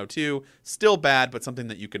 101, 102. Still bad, but something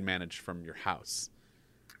that you can manage from your house.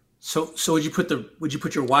 So would you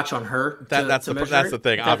put your watch on her? That's the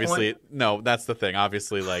thing. Obviously, no, that's the thing.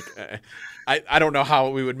 Obviously, like I don't know how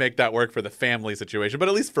we would make that work for the family situation, but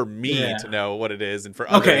at least for me to know what it is and for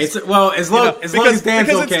others. Okay, as long as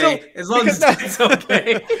Dan's okay, as long as Dan's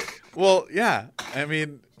okay. Well, yeah. I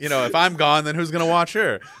mean, if I'm gone, then who's gonna watch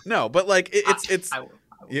her? No, but like it's I will.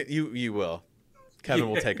 You will.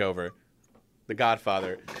 Kevin will take over. The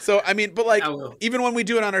Godfather. So I mean, but like even when we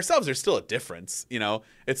do it on ourselves, there's still a difference.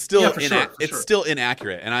 It's still still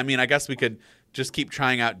inaccurate. And I mean, I guess we could just keep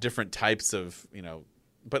trying out different types of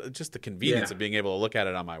but just the convenience of being able to look at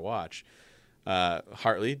it on my watch.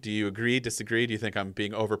 Hartley, do you agree? Disagree? Do you think I'm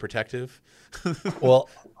being overprotective? Well,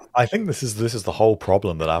 I think this is the whole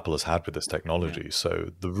problem that Apple has had with this technology. Yeah.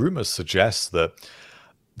 So the rumors suggest that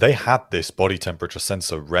they had this body temperature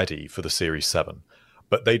sensor ready for the Series 7.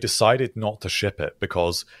 But they decided not to ship it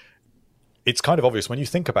because it's kind of obvious when you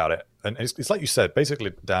think about it. And it's like you said,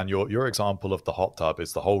 basically, Dan, your example of the hot tub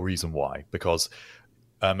is the whole reason why. Because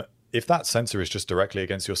if that sensor is just directly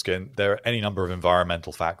against your skin, there are any number of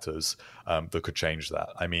environmental factors that could change that.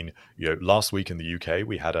 I mean, last week in the UK,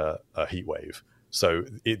 we had a heat wave. So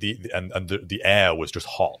the air was just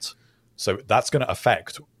hot. So that's going to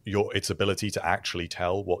affect its ability to actually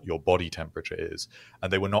tell what your body temperature is.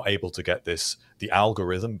 And they were not able to get the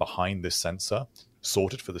algorithm behind this sensor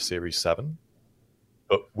sorted for the Series 7.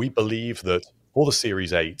 But we believe that for the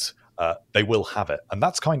Series 8, they will have it. And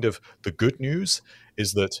that's kind of the good news,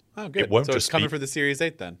 is that it won't so just it's coming for the Series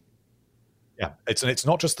 8 then. Yeah, it's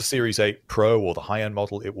not just the Series 8 Pro or the high-end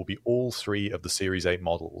model. It will be all three of the Series 8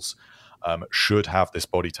 models should have this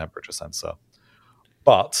body temperature sensor.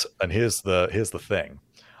 But, and here's the thing,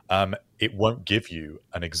 it won't give you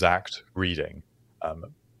an exact reading.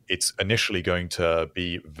 It's initially going to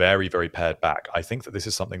be very, very pared back. I think that this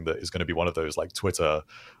is something that is going to be one of those like Twitter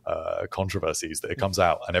controversies that it comes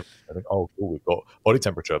out and everyone think, oh, cool, we've got body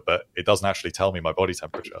temperature, but it doesn't actually tell me my body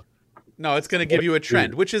temperature. No, it's going to give you a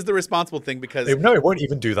trend, which is the responsible thing because... No, it won't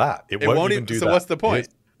even do that. It won't even do that. So what's the point?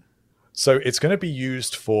 So it's going to be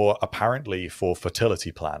used apparently for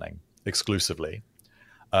fertility planning exclusively.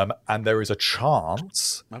 And there is a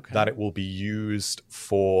chance that it will be used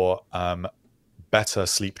for better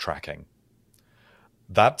sleep tracking.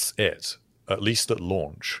 That's it, at least at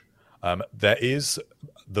launch. There is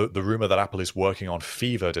the rumor that Apple is working on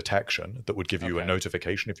fever detection that would give you a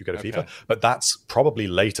notification if you get a fever, but that's probably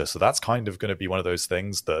later. So that's kind of going to be one of those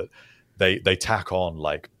things that they tack on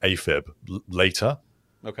like AFib later.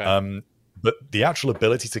 Okay. But the actual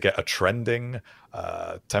ability to get a trending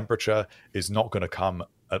temperature is not going to come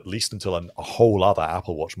at least until a whole other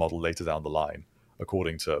Apple Watch model later down the line,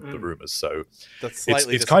 according to the rumors. So that's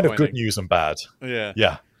it's kind of good news and bad.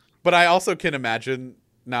 Yeah. But I also can imagine,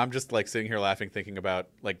 now I'm just like sitting here laughing, thinking about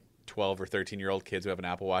like 12 or 13-year-old kids who have an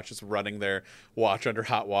Apple Watch just running their watch under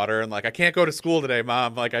hot water and like, I can't go to school today,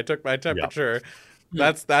 Mom. Like I took my temperature.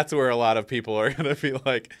 Yeah. That's where a lot of people are going to be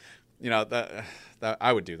like, that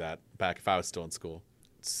I would do that back if I was still in school.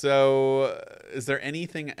 So is there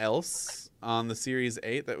anything else on the Series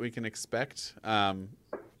 8 that we can expect that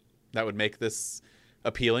would make this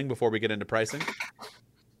appealing before we get into pricing?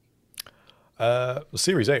 The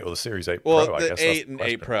Series 8 or the Series 8 Pro, I guess. The 8 and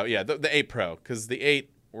 8 Pro. Yeah, the 8 Pro, because the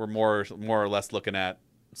 8 we're more or less looking at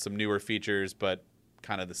some newer features, but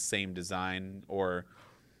kind of the same design or...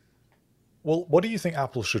 Well, what do you think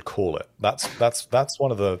Apple should call it? That's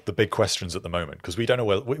one of the big questions at the moment, because we don't know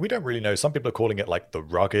we don't really know. Some people are calling it like the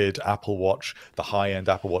rugged Apple Watch, the high-end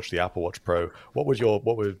Apple Watch, the Apple Watch Pro. What would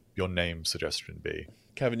your name suggestion be?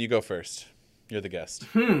 Kevin, you go first. You're the guest.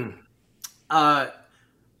 I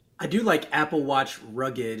do like Apple Watch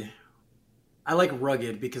Rugged. I like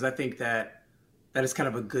rugged because I think that is kind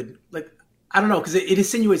of a good, like, I don't know, because it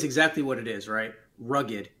insinuates exactly what it is, right?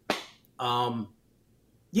 Rugged.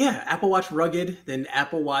 Yeah, Apple Watch Rugged, then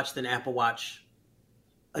Apple Watch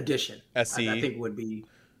Edition. SE. I think would be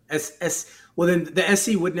S. Well, then the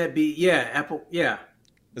SE wouldn't that be? Yeah, Apple. Yeah.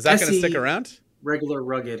 Is that going to stick around? Regular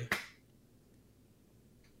Rugged.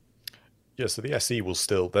 Yeah, so the SE will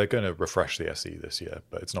still, they're going to refresh the SE this year,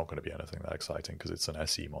 but it's not going to be anything that exciting because it's an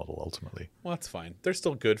SE model ultimately. Well, that's fine. They're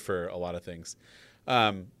still good for a lot of things.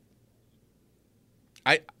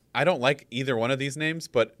 I don't like either one of these names,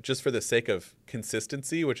 but just for the sake of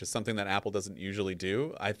consistency, which is something that Apple doesn't usually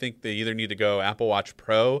do, I think they either need to go Apple Watch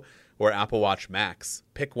Pro or Apple Watch Max.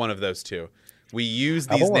 Pick one of those two. We use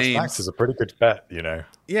these Apple Watch names. Max is a pretty good bet, you know.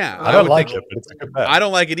 Yeah, I don't like it, but it's a good bet. I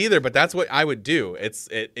don't like it either, but that's what I would do.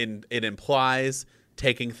 It implies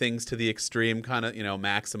taking things to the extreme, kind of,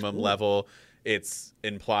 maximum level. It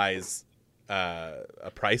implies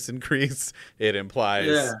a price increase. It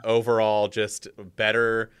implies overall just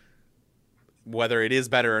better, whether it is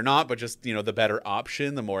better or not, but just, the better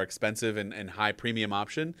option, the more expensive and high premium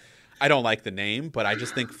option. I don't like the name, but I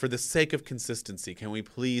just think for the sake of consistency, can we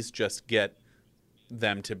please just get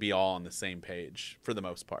them to be all on the same page for the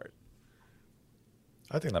most part?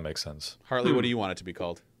 I think that makes sense. Hartley, what do you want it to be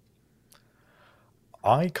called?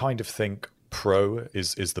 I kind of think Pro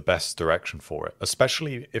is the best direction for it,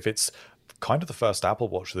 especially if it's kind of the first Apple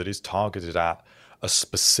Watch that is targeted at a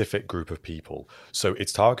specific group of people. So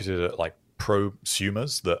it's targeted at like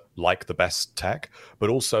prosumers that like the best tech, but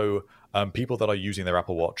also people that are using their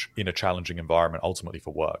Apple Watch in a challenging environment, ultimately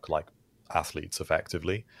for work, like athletes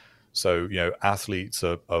effectively. So, athletes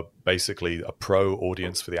are basically a pro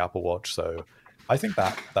audience for the Apple Watch. So I think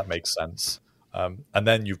that makes sense. And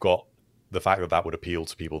then you've got the fact that would appeal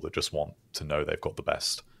to people that just want to know they've got the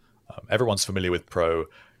best. Everyone's familiar with Pro.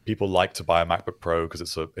 People like to buy a MacBook Pro because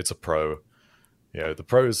it's a Pro. The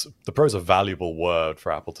Pro's a valuable word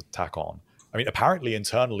for Apple to tack on. I mean, apparently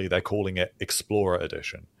internally they're calling it Explorer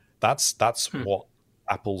Edition. That's what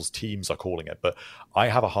Apple's teams are calling it, but I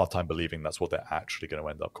have a hard time believing that's what they're actually going to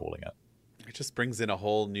end up calling it. It just brings in a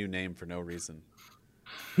whole new name for no reason.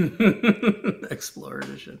 Explorer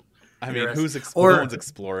Edition. I mean, no one's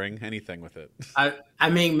exploring anything with it. I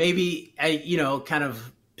mean, maybe kind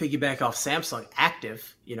of piggyback off Samsung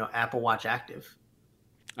Active. Apple Watch Active.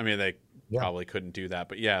 I mean, they probably couldn't do that,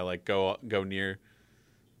 but like go near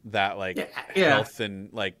that, health and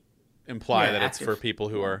imply that active. It's for people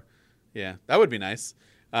who are. Yeah, that would be nice.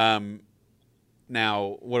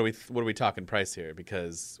 Now, what are we talking price here?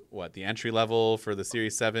 Because the entry level for the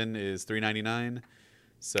Series 7 is $399.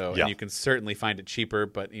 So and you can certainly find it cheaper,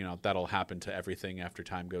 but that'll happen to everything after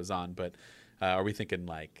time goes on. But are we thinking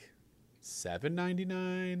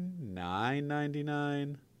 $799,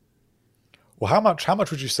 $999? Well, how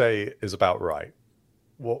much would you say is about right?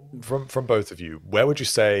 Well, from both of you, where would you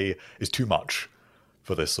say is too much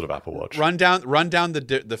for this sort of Apple Watch? Run down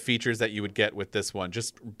the features that you would get with this one.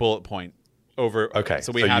 Just bullet point over. Okay,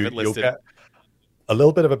 so we have it listed. You'll get a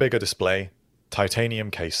little bit of a bigger display,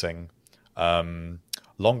 titanium casing,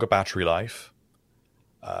 longer battery life,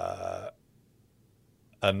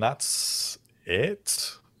 and that's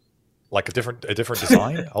it. Like a different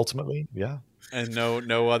design, ultimately. Yeah. And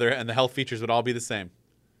no other, and the health features would all be the same.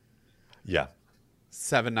 Yeah.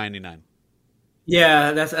 $799.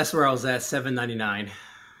 Yeah, that's where I was at, $799.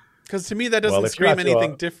 Because to me, that doesn't scream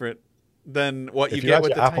anything different than what you get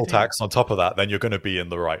with the Apple titanium. tax on top of that, then you're going to be in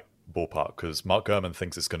the right ballpark. Because Mark Gurman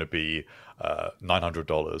thinks it's going to be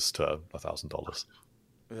 $900 to $1,000.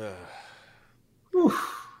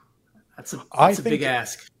 That's a big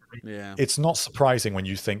ask. Yeah, it's not surprising when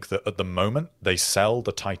you think that at the moment they sell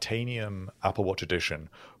the titanium Apple Watch Edition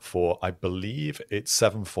for, I believe it's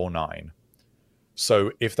 $749.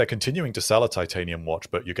 So if they're continuing to sell a titanium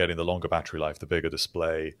watch, but you're getting the longer battery life, the bigger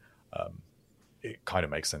display, it kind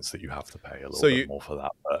of makes sense that you have to pay a little bit more for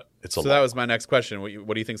that. But it's a lot. That was my next question.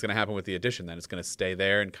 What do you think is going to happen with the Edition? Then it's going to stay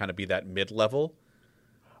there and kind of be that mid-level.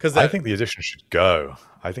 Because I think the Edition should go.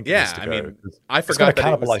 I think it needs to go. I mean, I forgot it's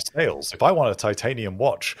going to cannibalize sales. If I want a titanium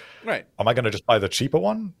watch, right? Am I going to just buy the cheaper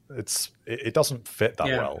one? It doesn't fit that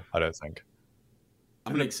well. I don't think.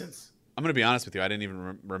 That makes sense. I'm going to be honest with you. I didn't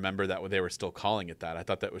even remember that they were still calling it that. I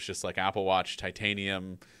thought that was just like Apple Watch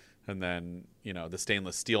titanium, and then the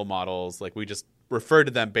stainless steel models. Like we just referred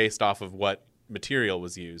to them based off of what material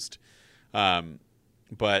was used.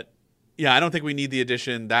 But yeah, I don't think we need the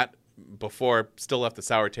Edition. That before still left a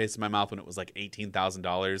sour taste in my mouth when it was like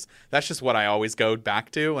 $18,000. That's just what I always go back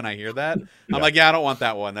to when I hear that. I'm like, I don't want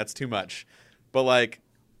that one. That's too much. But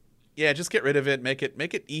just get rid of it. Make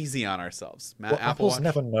it easy on ourselves. Apple's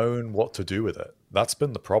never known what to do with it. That's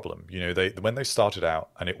been the problem. When they started out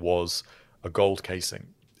and it was a gold casing,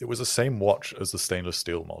 it was the same watch as the stainless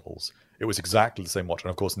steel models. It was exactly the same watch. And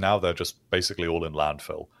of course, now they're just basically all in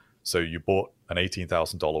landfill. So you bought an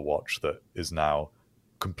 $18,000 watch that is now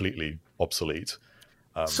completely obsolete.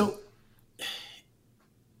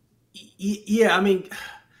 Yeah, I mean,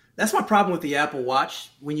 that's my problem with the Apple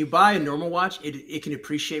Watch. When you buy a normal watch, it can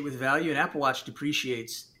appreciate with value, and Apple Watch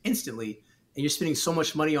depreciates instantly. And you're spending so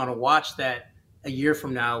much money on a watch that a year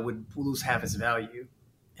from now would lose half its value.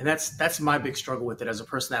 And that's my big struggle with it as a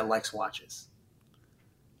person that likes watches.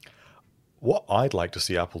 What I'd like to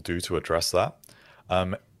see Apple do to address that,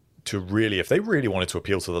 to really, if they really wanted to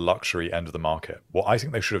appeal to the luxury end of the market, what I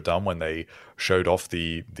think they should have done when they showed off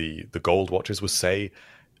the gold watches was say,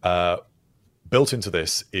 built into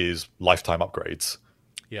this is lifetime upgrades.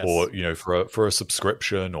 Yes. Or, you know, for a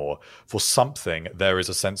subscription or for something, there is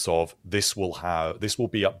a sense of this will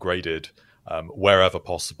be upgraded wherever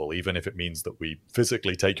possible, even if it means that we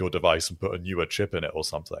physically take your device and put a newer chip in it or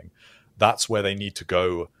something. That's where they need to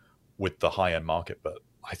go with the high-end market, but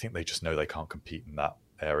I think they just know they can't compete in that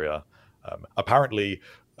area. Apparently,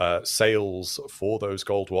 sales for those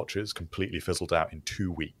gold watches completely fizzled out in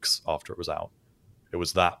 2 weeks after it was out. It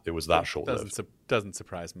was that short-lived. Doesn't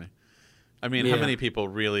surprise me. I mean, how many people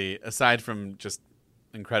really, aside from just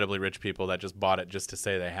incredibly rich people that just bought it just to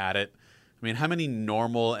say they had it, I mean, how many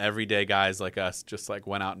normal, everyday guys like us just like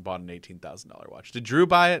went out and bought an $18,000 watch? Did Drew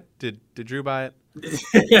buy it? Did Drew buy it?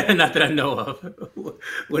 Not that I know of.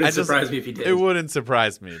 Wouldn't surprise me if he did. It wouldn't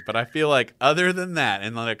surprise me, but I feel like other than that,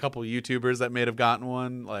 and like a couple YouTubers that may have gotten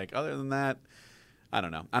one, like other than that, I don't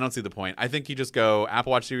know. I don't see the point. I think you just go Apple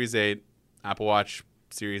Watch Series 8, Apple Watch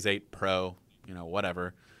Series 8 Pro, you know,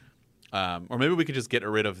 whatever. Or maybe we could just get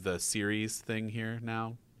rid of the series thing here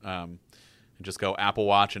now, and just go Apple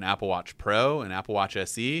Watch and Apple Watch Pro and Apple Watch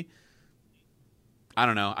SE. I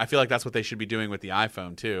don't know. I feel like that's what they should be doing with the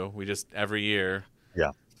iPhone too. We just every year,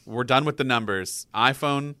 we're done with the numbers.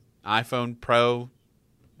 iPhone Pro,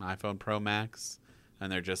 iPhone Pro Max,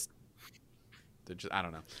 and they're just I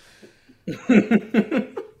don't know.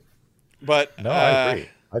 But no, I agree.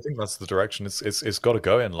 I think that's the direction it's got to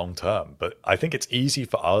go in long term. But I think it's easy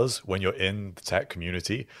for us when you're in the tech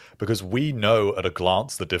community because we know at a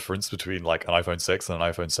glance the difference between like an iPhone 6 and an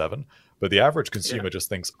iPhone 7. But the average consumer just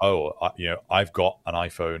thinks, oh, I've got an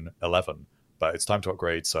iPhone 11, but it's time to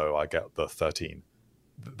upgrade, so I get the 13.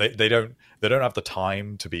 They don't have the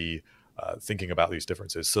time to be thinking about these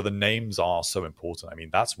differences. So the names are so important. I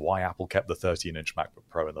mean, that's why Apple kept the 13-inch MacBook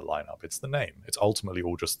Pro in the lineup. It's the name. It's ultimately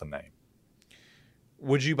all just the name.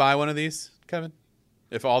 Would you buy one of these, Kevin?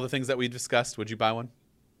 If all the things that we discussed, would you buy one?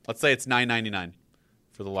 Let's say it's $999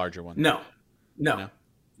 for the larger one. No,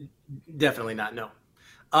 definitely not. No.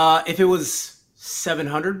 If it was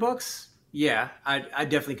 $700, yeah, I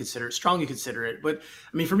definitely consider it. Strongly consider it. But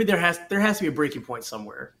I mean, for me, there has to be a breaking point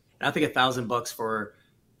somewhere. And I think $1,000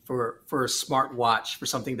 for a smart watch for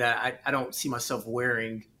something that I don't see myself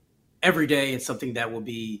wearing every day and something that will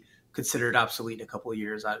be considered obsolete in a couple of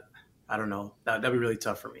years. I don't know. That'd be really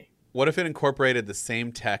tough for me. What if it incorporated the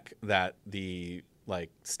same tech that the like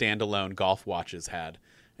standalone golf watches had,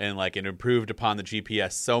 and like it improved upon the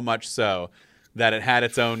GPS so much so that it had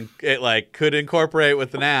its own? It like could incorporate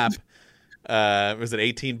with an app. Was it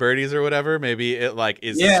 18 birdies or whatever? Maybe it like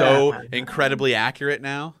is so incredibly accurate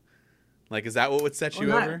now. Like, is that what would set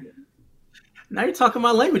you over? Now you're talking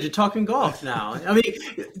my language. You're talking golf now. I mean,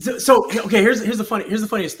 so okay. Here's the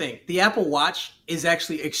funniest thing. The Apple Watch is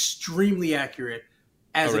actually extremely accurate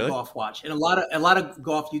as a golf watch, and a lot of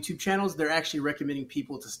golf YouTube channels, they're actually recommending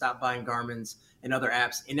people to stop buying Garmin's and other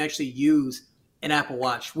apps and actually use an Apple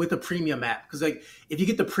Watch with a premium app. Because like if you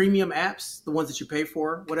get the premium apps, the ones that you pay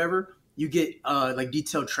for, whatever, you get like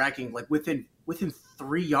detailed tracking like within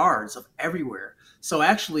 3 yards of everywhere. So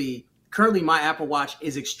actually, currently, my Apple Watch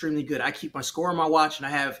is extremely good. I keep my score on my watch, and I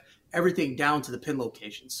have everything down to the pin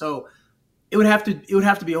location. So it would have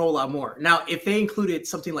to be a whole lot more. Now, if they included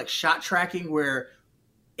something like shot tracking, where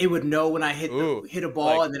it would know when I hit a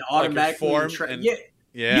ball like, and then automatically and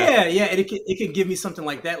it could give me something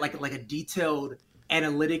like that, like a detailed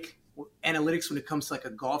analytics when it comes to like a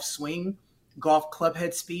golf swing, golf club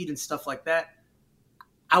head speed, and stuff like that.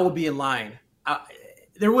 I would be in line.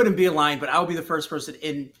 There wouldn't be a line, but I would be the first person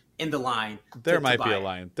in the line. There might be a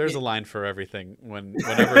line. There's a line for everything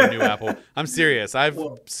whenever a new Apple. I'm serious. I've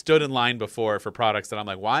stood in line before for products that I'm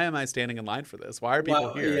like, why am I standing in line for this? Why are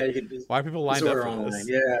people here? Yeah, why are people lined up for this?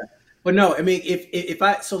 Yeah. But no, I mean, if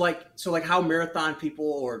I so like how marathon people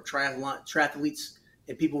or triathletes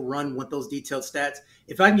and people run with those detailed stats.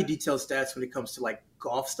 If I can get detailed stats when it comes to like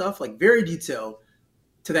golf stuff, like very detailed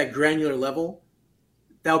to that granular level,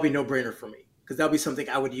 that would be no brainer for me. Because that'll be something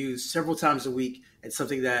I would use several times a week and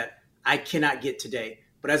something that I cannot get today.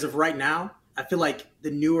 But as of right now, I feel like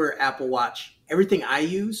the newer Apple Watch, everything I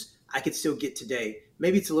use, I could still get today.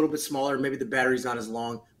 Maybe it's a little bit smaller, maybe the battery's not as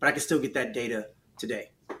long, but I can still get that data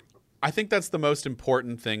today. I think that's the most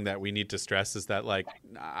important thing that we need to stress is that, like,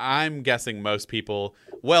 I'm guessing most people,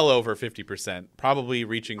 well over 50%, probably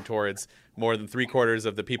reaching towards more than 3/4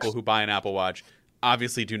 of the people who buy an Apple Watch,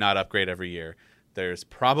 obviously do not upgrade every year. there's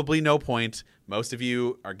probably no point. Most of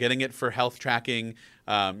you are getting it for health tracking,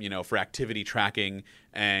 for activity tracking,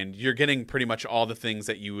 and you're getting pretty much all the things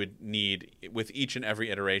that you would need with each and every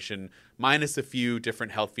iteration, minus a few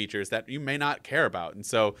different health features that you may not care about. And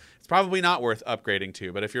so it's probably not worth upgrading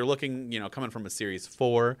to. But if you're looking, coming from a Series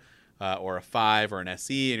 4 or a 5 or an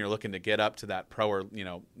SE, and you're looking to get up to that Pro or,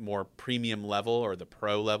 more premium level or the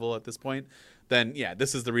Pro level at this point, then, yeah,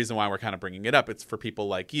 this is the reason why we're kind of bringing it up. It's for people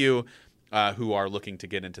like you who are looking to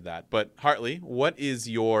get into that. But Hartley, what is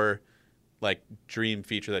your dream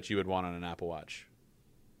feature that you would want on an Apple Watch?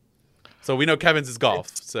 So we know Kevin's is golf.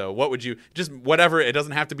 So what would you just whatever? It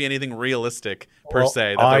doesn't have to be anything realistic per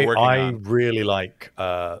se that they're working on. I really like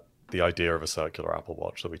the idea of a circular Apple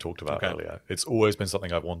Watch that we talked about earlier. It's always been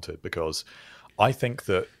something I've wanted because I think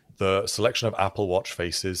that the selection of Apple Watch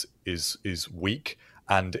faces is weak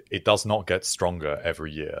and it does not get stronger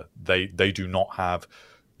every year. They do not have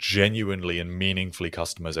genuinely and meaningfully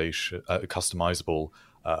customizable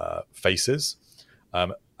faces,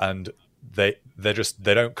 and they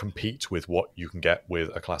don't compete with what you can get with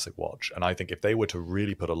a classic watch. And I think if they were to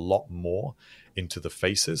really put a lot more into the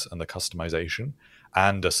faces and the customization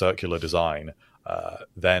and a circular design,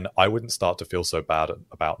 then I wouldn't start to feel so bad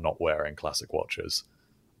about not wearing classic watches.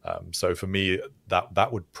 So for me,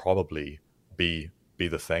 that would probably be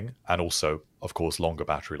the thing. And also, of course, longer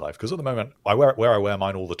battery life, because at the moment I wear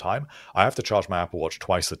mine all the time. I have to charge my Apple Watch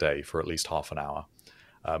twice a day for at least half an hour,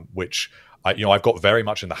 which I've got very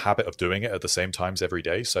much in the habit of doing it at the same times every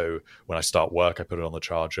day. So when I start work, I put it on the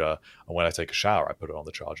charger, and when I take a shower, I put it on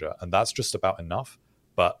the charger, and that's just about enough.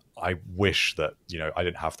 But I wish that I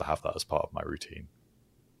didn't have to have that as part of my routine.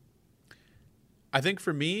 I think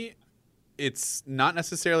for me, it's not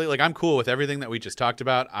necessarily I'm cool with everything that we just talked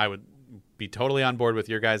about. I would be totally on board with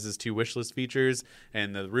your guys' 2 wish list features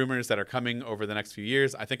and the rumors that are coming over the next few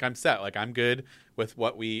years. I think I'm set. I'm good with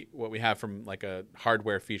what we have from a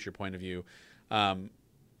hardware feature point of view. I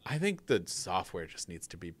think the software just needs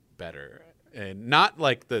to be better, and not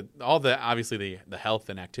obviously the health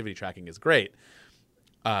and activity tracking is great.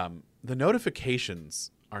 The notifications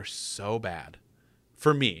are so bad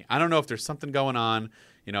for me. I don't know if there's something going on.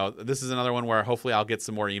 This is another one where hopefully I'll get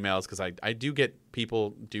some more emails, because I do get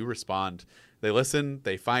people do respond. They listen,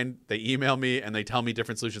 they email me, and they tell me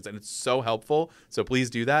different solutions, and it's so helpful. So please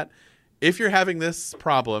do that. If you're having this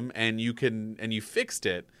problem and you fixed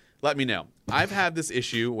it, let me know. I've had this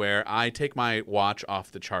issue where I take my watch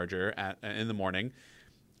off the charger in the morning,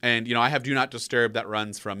 and I have Do Not Disturb that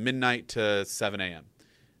runs from midnight to 7 a.m.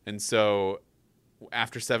 And so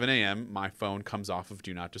after 7 a.m., my phone comes off of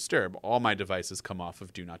Do Not Disturb. All my devices come off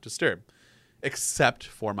of Do Not Disturb, except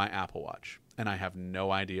for my Apple Watch. And I have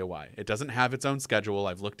no idea why. It doesn't have its own schedule.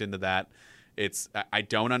 I've looked into that. I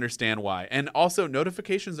don't understand why. And also,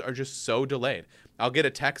 notifications are just so delayed. I'll get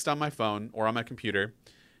a text on my phone or on my computer,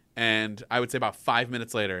 and I would say about 5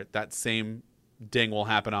 minutes later, that same ding will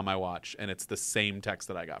happen on my watch, and it's the same text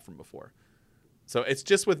that I got from before. So it's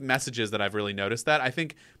just with messages that I've really noticed that. I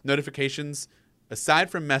think notifications,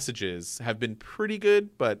 aside from messages, have been pretty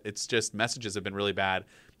good, but it's just messages have been really bad.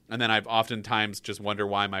 And then I've oftentimes just wonder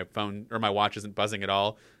why my phone or my watch isn't buzzing at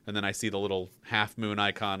all. And then I see the little half moon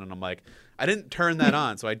icon, and I'm like, I didn't turn that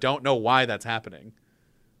on, so I don't know why that's happening.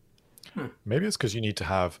 Maybe it's because you need to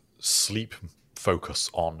have sleep focus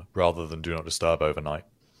on rather than Do Not Disturb overnight.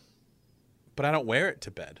 But I don't wear it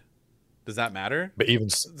to bed. Does that matter? But even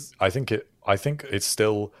I think the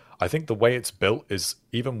way it's built is,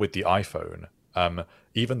 even with the iPhone,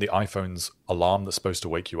 even the iPhone's alarm that's supposed to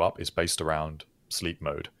wake you up is based around sleep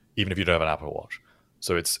mode, even if you don't have an Apple Watch.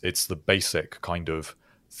 So it's the basic kind of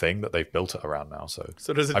thing that they've built it around now. So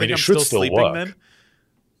does it I think mean, I'm it should still sleeping work. then?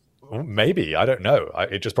 Well, maybe, I don't know.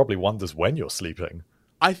 It just probably wonders when you're sleeping.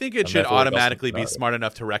 I think it should automatically be smart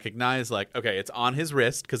enough to recognize, okay, it's on his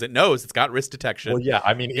wrist, because it knows it's got wrist detection. Well, yeah,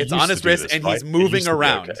 I mean, it's on his wrist, and he's moving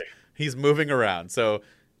around. Okay. He's moving around. So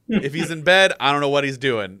if he's in bed, I don't know what he's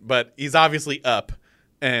doing, but he's obviously up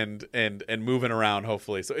and moving around,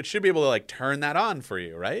 hopefully. So it should be able to turn that on for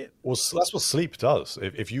you, right? Well, that's what sleep does.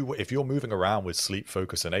 If you're moving around with sleep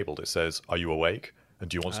focus enabled, it says, "Are you awake? And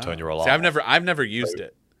do you want to turn your alarm?" See, I've never used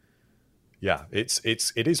it. Yeah, it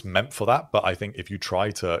is meant for that, but I think if you try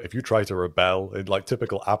to rebel in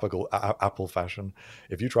typical Apple fashion,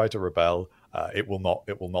 if you try to rebel, it will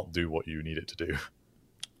not do what you need it to do.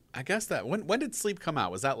 I guess that when did sleep come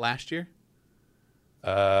out? Was that last year?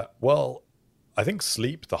 Well, I think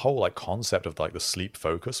sleep, the whole concept of the sleep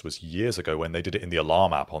focus was years ago when they did it in the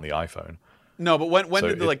alarm app on the iPhone. No, but when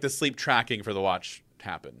did the sleep tracking for the watch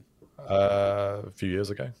happen? A few years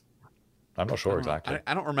ago. I'm not sure exactly.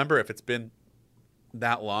 I don't remember if it's been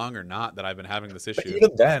that long or not that I've been having this issue. But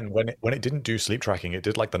even then, when it didn't do sleep tracking, it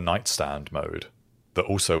did like the nightstand mode that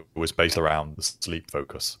also was based around the sleep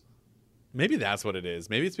focus. Maybe that's what it is.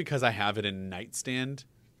 Maybe it's because I have it in nightstand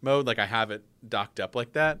mode, like I have it docked up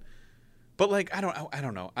like that. But like I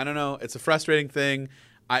don't know. It's a frustrating thing.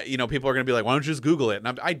 People are gonna be like, why don't you just Google it?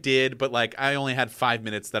 And I did, but like I only had 5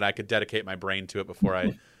 minutes that I could dedicate my brain to it before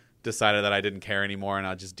I decided that I didn't care anymore and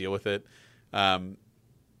I'll just deal with it.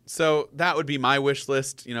 So that would be my wish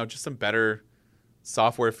list. Just some better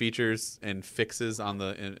software features and fixes on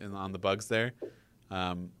the bugs there.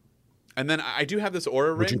 And then I do have this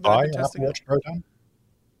Aura ring. Would you that I've buy been an testing Apple Watch Pro then?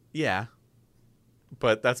 Yeah,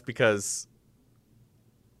 but that's because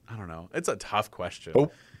I don't know. It's a tough question.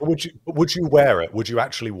 But would you wear it? Would you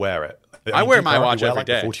actually wear it? I wear my watch every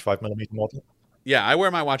day. 45mm model. Yeah, I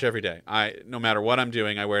wear my watch every day. No matter what I'm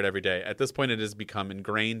doing, I wear it every day. At this point, it has become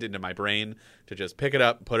ingrained into my brain to just pick it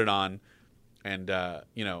up, put it on, and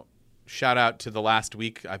shout out to the last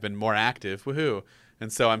week. I've been more active. Woohoo!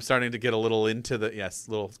 And so I'm starting to get a little into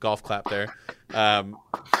little golf clap there.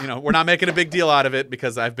 We're not making a big deal out of it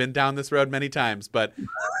because I've been down this road many times, but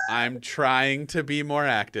I'm trying to be more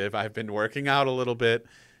active. I've been working out a little bit,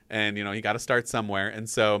 and you got to start somewhere. And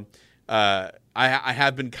so I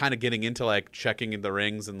have been kind of getting into like checking in the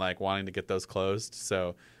rings and like wanting to get those closed.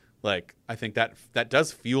 So like I think that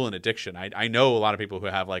does fuel an addiction. I know a lot of people who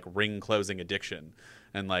have like ring closing addiction.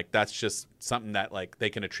 And like that's just something that like they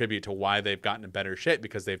can attribute to why they've gotten in better shape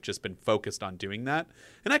because they've just been focused on doing that.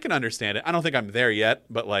 And I can understand it. I don't think I'm there yet,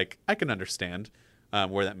 but like I can understand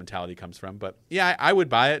where that mentality comes from. But yeah, I would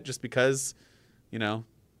buy it just because, new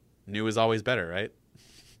is always better, right?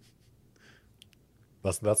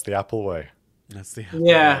 That's the Apple way. That's the Apple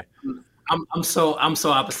way. I'm so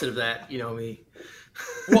opposite of that. Me.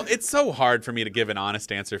 Well, it's so hard for me to give an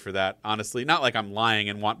honest answer for that, honestly. Not like I'm lying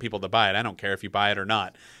and want people to buy it. I don't care if you buy it or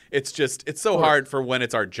not. It's just, it's so hard for when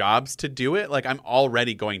it's our jobs to do it. Like I'm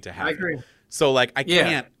already going to have I agree. it. So like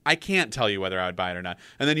I can't tell you whether I would buy it or not.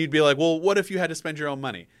 And then you'd be like, well, what if you had to spend your own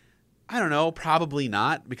money? I don't know, probably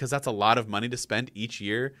not, because that's a lot of money to spend each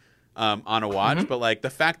year on a watch. Mm-hmm. But like the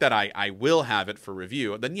fact that I will have it for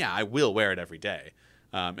review, then yeah, I will wear it every day.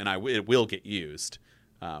 And it will get used.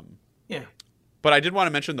 Yeah. But I did want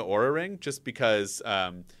to mention the Aura Ring just because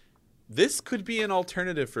this could be an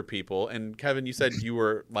alternative for people. And Kevin, you said you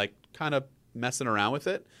were like kind of messing around with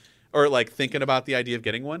it or like thinking about the idea of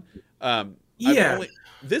getting one.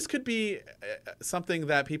 This could be something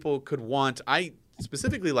that people could want. I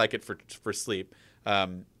specifically like it for sleep.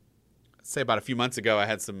 Say about a few months ago, I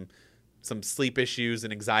had some sleep issues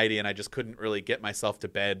and anxiety, and I just couldn't really get myself to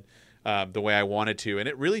bed the way I wanted to. And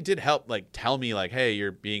it really did help like tell me like, hey,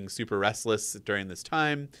 you're being super restless during this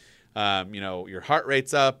time. Your heart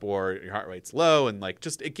rate's up or your heart rate's low. And like,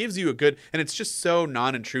 just, it gives you a good, and it's just so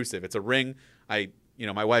non-intrusive. It's a ring.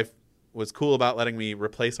 My wife was cool about letting me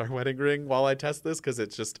replace our wedding ring while I test this. Cause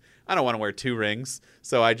it's just, I don't want to wear two rings.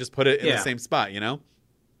 So I just put it in the same spot,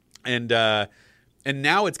 and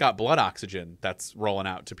now it's got blood oxygen that's rolling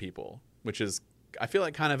out to people, which is, I feel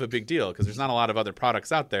like kind of a big deal because there's not a lot of other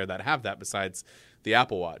products out there that have that besides the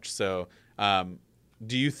Apple Watch. So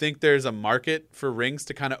do you think there's a market for rings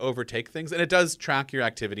to kind of overtake things? And it does track your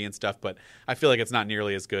activity and stuff, but I feel like it's not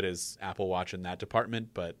nearly as good as Apple Watch in that department.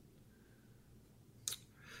 But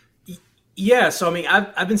yeah, so I mean,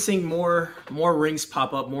 I've been seeing more rings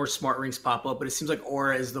pop up, more smart rings pop up, but it seems like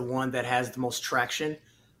Aura is the one that has the most traction.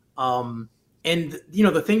 And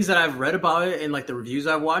the things that I've read about it and like the reviews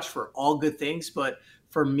I've watched were all good things, but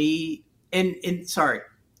for me, and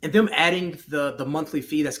them adding the monthly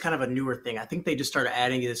fee, that's kind of a newer thing. I think they just started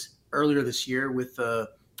adding this earlier this year with the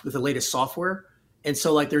latest software, and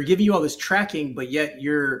so like they're giving you all this tracking, but yet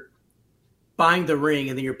you're buying the ring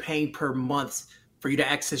and then you're paying per month for you to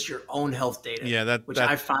access your own health data. Yeah,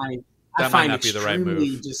 I find might not be the right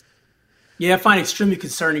move. I find extremely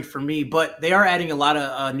concerning for me, but they are adding a lot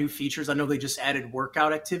of new features. I know they just added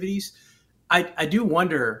workout activities. I do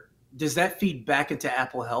wonder, does that feed back into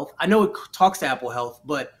Apple Health? I know it talks to Apple Health,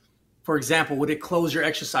 but for example, would it close your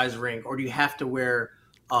exercise ring, or do you have to wear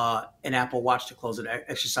an Apple Watch to close an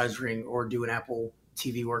exercise ring or do an Apple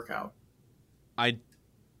TV workout? I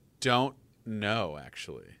don't know,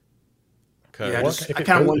 actually. If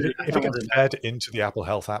it gets paired into the Apple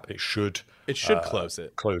Health app, it should close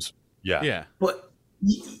it. Close. Yeah. But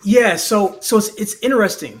yeah, so it's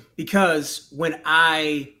interesting because when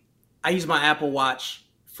I use my Apple Watch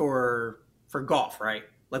for golf, right?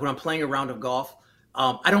 Like when I'm playing a round of golf,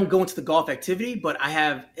 I don't go into the golf activity, but I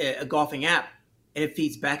have a golfing app and it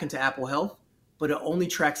feeds back into Apple Health, but it only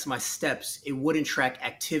tracks my steps. It wouldn't track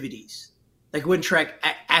activities. Like it wouldn't track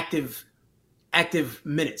active active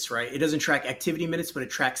minutes, right? It doesn't track activity minutes, but it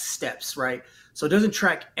tracks steps, right? So it doesn't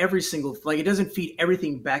track every single, like it doesn't feed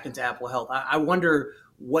everything back into Apple Health. I wonder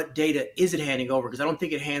what data is it handing over, because I don't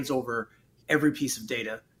think it hands over every piece of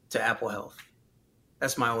data to Apple Health.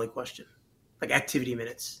 That's my only question. Like activity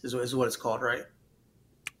minutes is what it's called, right?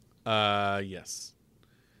 Yes.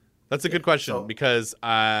 That's a good question, because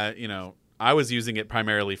I was using it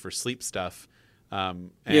primarily for sleep stuff.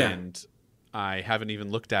 And I haven't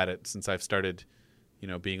even looked at it since I've started,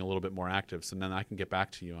 being a little bit more active. So then I can get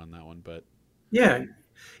back to you on that one. But yeah,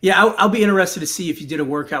 I'll be interested to see if you did a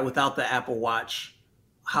workout without the Apple Watch,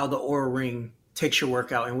 how the Oura Ring takes your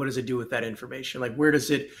workout and what does it do with that information? Like,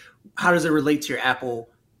 how does it relate to your Apple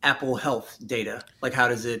Health data? Like, how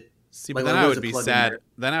does it? See, but then I would be sad.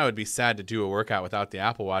 Then I would be sad to do a workout without the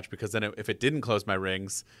Apple Watch, because then if it didn't close my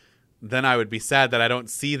rings, then I would be sad that I don't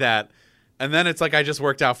see that. And then it's like I just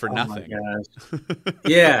worked out for nothing. My gosh.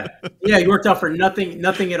 Yeah, you worked out for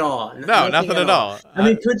nothing at all. No, nothing at all. I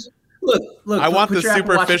mean, look. I want the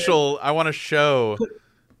superficial. I want to show.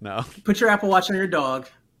 Put your Apple Watch on your dog.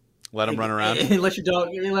 Let him run around. And let your dog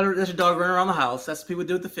run around the house. That's what people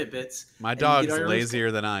do with the Fitbits. My dog's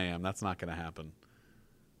lazier than I am. That's not going to happen.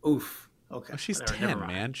 Oof. Okay. Oh, she's 10,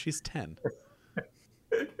 man. She's 10.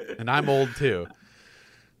 And I'm old too.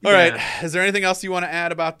 All right. Is there anything else you want to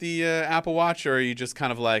add about the Apple Watch, or are you just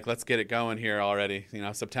kind of like, let's get it going here already?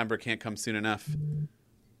 September can't come soon enough.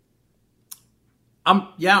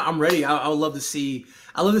 I'm ready. I would love to see.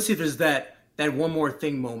 I love to see if there's that one more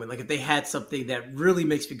thing moment. Like if they had something that really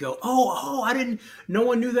makes me go, oh, no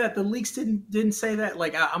one knew that. The leaks didn't say that.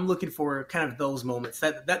 Like I'm looking for kind of those moments.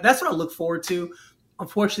 That's what I look forward to.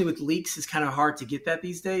 Unfortunately, with leaks, it's kind of hard to get that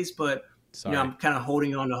these days. But I'm kind of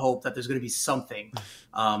holding on to hope that there's going to be something.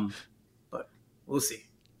 But we'll see.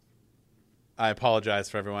 I apologize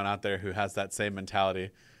for everyone out there who has that same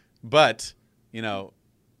mentality. But,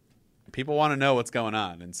 people want to know what's going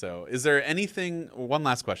on. And so is there anything, one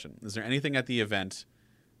last question, is there anything at the event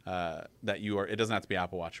that it doesn't have to be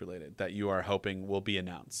Apple Watch related, that you are hoping will be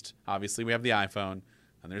announced? Obviously, we have the iPhone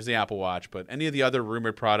and there's the Apple Watch, but any of the other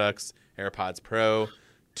rumored products, AirPods Pro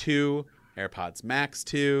 2, AirPods Max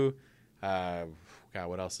 2,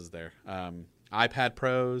 what else is there? iPad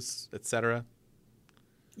Pros, etc.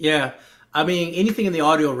 Yeah. I mean, anything in the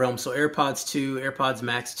audio realm. So AirPods 2, AirPods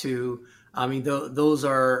Max 2, I mean, those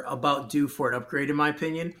are about due for an upgrade, in my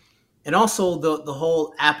opinion. And also the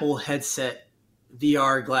whole Apple headset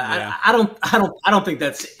VR glass. Yeah. I don't think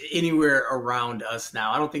that's anywhere around us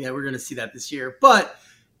now. I don't think that we're going to see that this year. But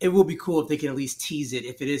it will be cool if they can at least tease it,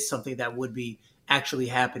 if it is something that would be actually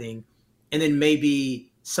happening. And then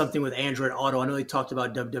maybe something with Android Auto. I know they talked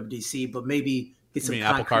about WWDC, but maybe get some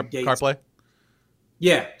concrete dates. CarPlay?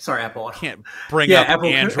 Yeah, sorry, Apple Auto. Can't bring up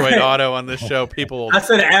Android Auto on this show. People. I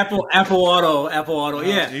said Apple Auto.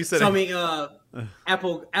 Yeah. You said so I mean,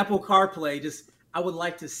 Apple CarPlay. Just I would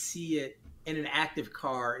like to see it in an active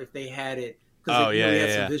car if they had it. We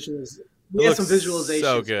had some visuals. We had some visualizations.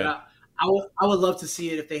 So good. I would love to see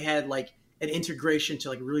it if they had like an integration to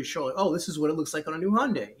like really show like, this is what it looks like on a new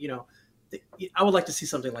Hyundai. I would like to see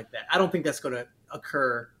something like that. I don't think that's going to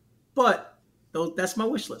occur, but that's my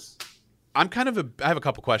wish list. I have a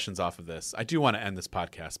couple questions off of this. I do want to end this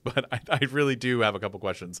podcast, but I really do have a couple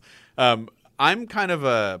questions. I'm kind of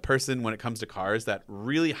a person when it comes to cars that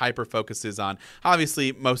really hyper focuses on,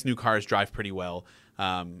 obviously most new cars drive pretty well.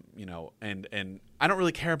 And I don't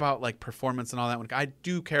really care about like performance and all that. I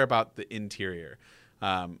do care about the interior,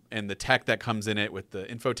 and the tech that comes in it with the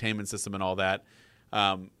infotainment system and all that.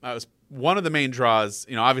 That was one of the main draws.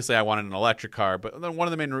 Obviously I wanted an electric car, but one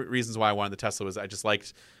of the main reasons why I wanted the Tesla was I just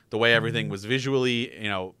liked the way everything was visually,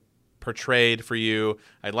 portrayed for you.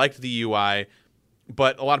 I liked the UI,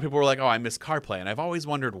 but a lot of people were like, I miss CarPlay. And I've always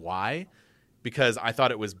wondered why, because I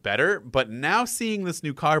thought it was better. But now seeing this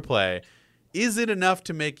new CarPlay, is it enough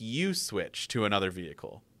to make you switch to another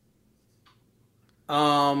vehicle?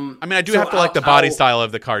 I mean, I do have to like the body style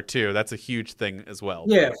of the car too. That's a huge thing as well.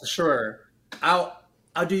 Yeah, for sure. I'll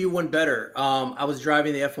do you one better. I was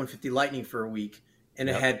driving the F-150 Lightning for a week, and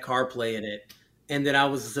it had CarPlay in it. And then I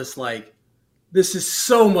was just like, this is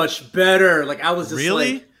so much better. Like, I was just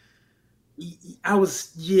really? I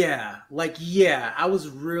was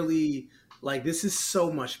really like, this is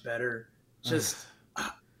so much better. Just,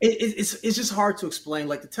 it's just hard to explain.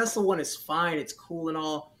 Like, the Tesla one is fine. It's cool and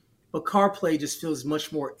all. But CarPlay just feels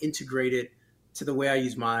much more integrated to the way I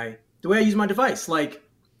use my device. Like,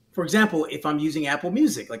 for example, if I'm using Apple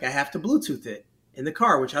Music, like I have to Bluetooth it in the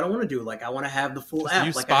car, which I don't want to do. Like I want to have the full app.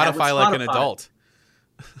 Use Spotify like an adult.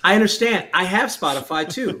 I understand. I have Spotify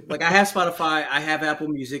too. Like I have Spotify, I have Apple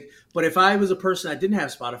Music. But if I was a person that didn't have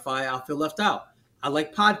Spotify, I'll feel left out. I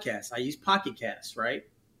like podcasts. I use Pocket Casts, right?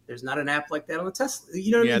 There's not an app like that on the Tesla.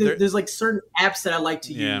 You know what I mean? There's like certain apps that I like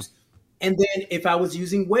to use. And then if I was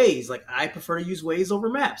using Waze, like I prefer to use Waze over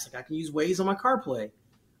Maps. Like I can use Waze on my CarPlay.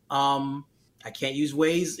 I can't use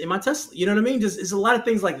Waze in my Tesla. You know what I mean? There's a lot of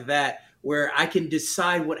things like that where I can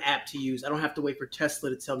decide what app to use. I don't have to wait for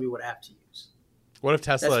Tesla to tell me what app to use. What if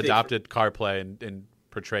Tesla adopted CarPlay and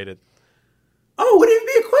portrayed it? Oh, wouldn't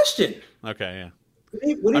even be a question. Okay, yeah.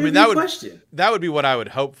 That would be what I would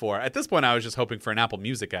hope for. At this point, I was just hoping for an Apple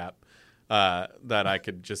Music app that I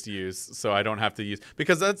could just use, so I don't have to use,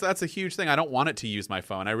 because that's a huge thing. I don't want it to use my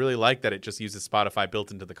phone. I really like that it just uses Spotify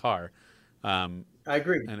built into the car. I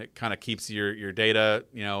agree, and it kind of keeps your data,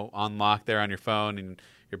 on lock there on your phone, and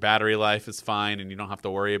your battery life is fine, and you don't have to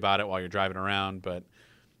worry about it while you're driving around. But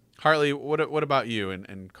Hartley, what about you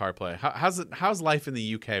and CarPlay? How's life in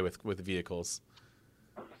the UK with vehicles?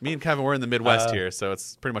 Me and Kevin, we're in the Midwest here, so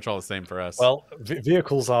it's pretty much all the same for us. Well,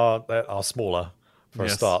 vehicles are smaller for a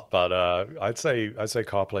start, but I'd say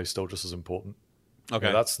CarPlay is still just as important. Okay,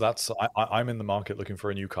 I'm in the market looking for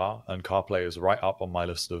a new car, and CarPlay is right up on my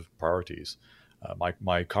list of priorities.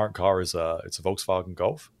 My current car it's a Volkswagen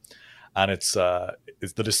Golf, and it's the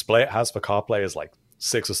display it has for CarPlay is like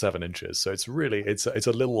 6 or 7 inches, so it's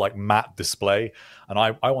a little like matte display, and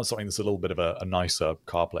I want something that's a little bit of a nicer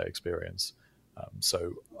CarPlay experience.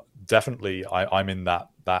 So definitely I'm in that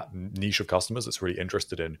niche of customers that's really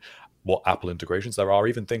interested in what Apple integrations there are.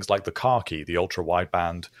 Even things like the car key, the ultra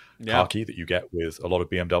wideband car key that you get with a lot of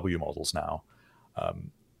BMW models now.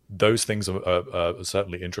 Those things are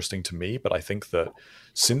certainly interesting to me, but I think that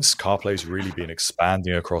since CarPlay's really been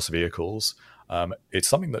expanding across vehicles, it's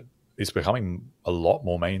something that is becoming a lot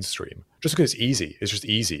more mainstream. Just because it's easy. It's just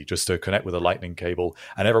easy just to connect with a lightning cable,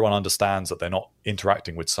 and everyone understands that they're not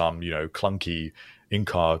interacting with some, clunky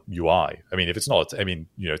in-car UI. I mean, if it's not,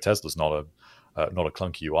 Tesla's not a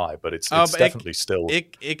clunky UI, but it's definitely still.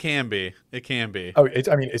 It can be. It can be. Oh,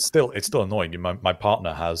 it's still annoying. My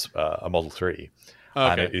partner has a Model 3,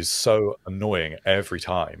 and it is so annoying every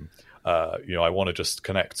time. I want to just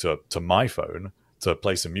connect to my phone to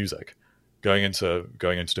play some music. Going into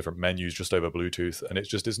different menus just over Bluetooth, and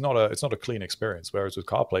it's not a clean experience. Whereas with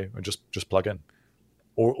CarPlay, just plug in,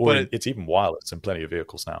 or it's even wireless in plenty of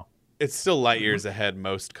vehicles now. It's still light years ahead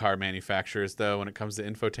most car manufacturers, though, when it comes to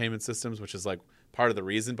infotainment systems, which is like part of the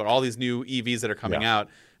reason. But all these new EVs that are coming out,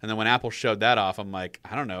 and then when Apple showed that off, I'm like,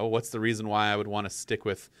 I don't know, what's the reason why I would want to stick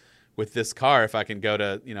with this car if I can go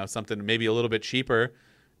to something maybe a little bit cheaper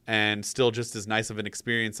and still just as nice of an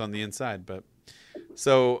experience on the inside. But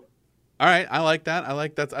so. All right, I like that. I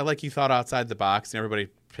like you thought outside the box. Everybody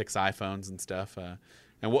picks iPhones and stuff. And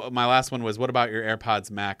my last one was, what about your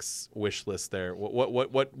AirPods Max wish list there?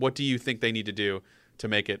 What do you think they need to do to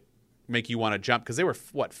make you want to jump? Because they were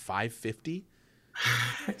 $550.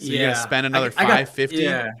 So you're gonna spend another $550.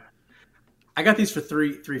 Yeah, I got these for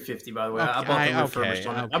 $350. By the way, I bought them refurbished.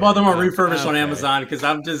 I bought them refurbished on Amazon because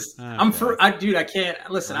I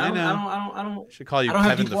can't listen. I don't. Should call you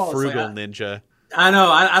Kevin the Frugal Ninja. I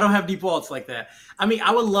know. I don't have deep wallets like that. I mean,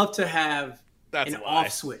 I would love to have an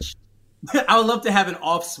off switch. I would love to have an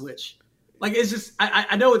off switch. Like it's just,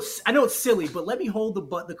 I know it's silly, but let me hold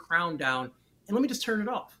the crown down and let me just turn it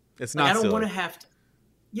off. It's not. I don't want to have to.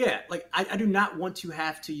 Yeah, like I do not want to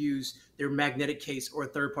have to use their magnetic case or a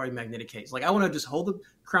third party magnetic case. Like I want to just hold the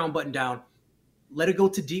crown button down, let it go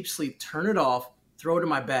to deep sleep, turn it off. Throw it in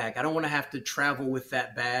my bag. I don't want to have to travel with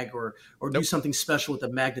that bag or do something special with the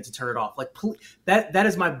magnet to turn it off. Like that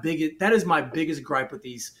is my biggest gripe with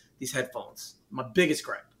these headphones. My biggest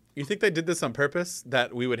gripe. You think they did this on purpose?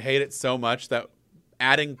 That we would hate it so much that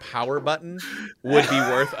adding power button would be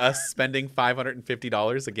worth us spending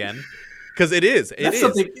 $550 again? Because it is. It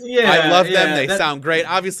is. Yeah, I love them. They sound great.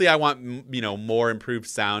 Obviously, I want more improved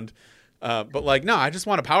sound. But like, no, I just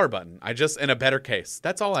want a power button. In a better case.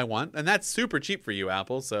 That's all I want. And that's super cheap for you,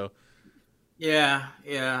 Apple. So yeah.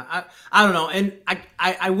 I don't know. And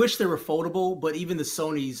I wish they were foldable, but even the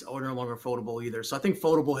Sonys are no longer foldable either. So I think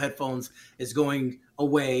foldable headphones is going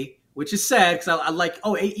away, which is sad because I like,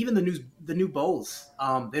 even the new Bose,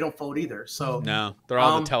 they don't fold either. So no, they're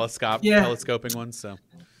all the telescoping ones. So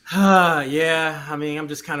yeah. I mean, I'm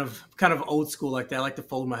just kind of old school like that. I like to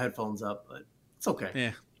fold my headphones up, but it's okay.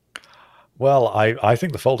 Yeah. Well, I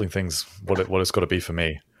think the folding thing's what it's got to be for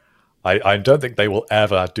me. I don't think they will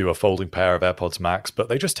ever do a folding pair of AirPods Max, but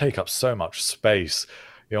they just take up so much space,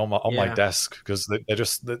 on my desk because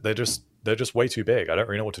they're just way too big. I don't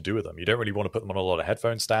really know what to do with them. You don't really want to put them on a lot of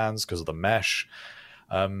headphone stands because of the mesh.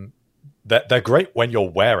 they're great when you're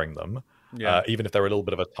wearing them, Yeah. even if they're a little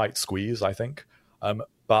bit of a tight squeeze, I think.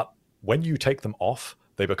 But when you take them off,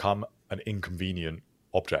 they become an inconvenient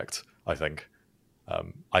object, I think.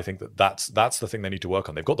 I think that's the thing they need to work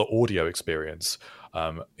on. They've got the audio experience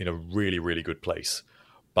in a really, really good place,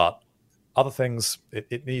 but other things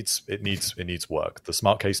it needs work. The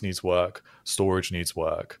smart case needs work. Storage needs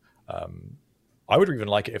work. I would even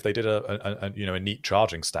like it if they did a neat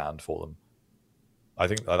charging stand for them. I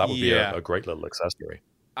think that would be a great little accessory.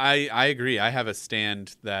 I agree. I have a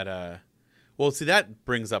stand that well, see, that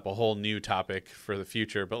brings up a whole new topic for the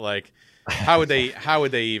future, but like how would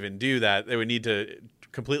they even do that? They would need to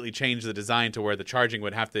completely change the design to where the charging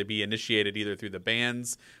would have to be initiated either through the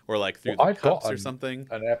bands or like through the cups or something.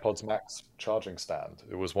 An AirPods Max charging stand.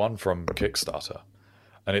 It was one from Kickstarter,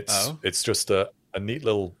 and it's just a neat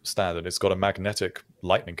little stand, and it's got a magnetic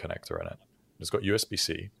lightning connector in it. It's got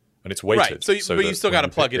USB-C, and it's weighted. Right. But you still got to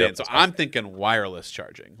plug it in. So I'm thinking wireless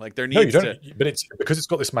charging. Like there needs no, you don't. But it's because it's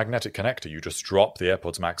got this magnetic connector. You just drop the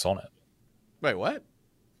AirPods Max on it. Wait, what?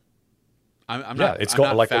 It's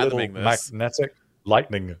got like a little magnetic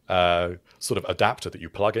lightning sort of adapter that you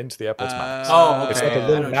plug into the AirPods Max. Okay. It's like a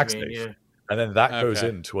little MagSafe, and then that goes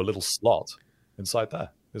into a little slot inside there.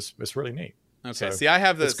 It's really neat. Okay. So, see, I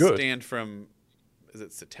have the stand from, is it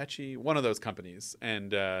Satechi? One of those companies,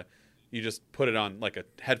 and you just put it on like a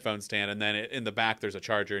headphone stand, and then in the back there's a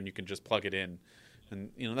charger, and you can just plug it in,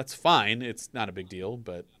 and that's fine. It's not a big deal,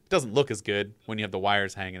 but it doesn't look as good when you have the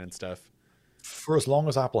wires hanging and stuff. For as long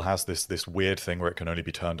as Apple has this weird thing where it can only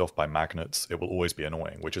be turned off by magnets, it will always be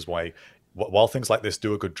annoying, which is why while things like this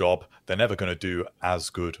do a good job, they're never going to do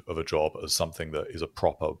as good of a job as something that is a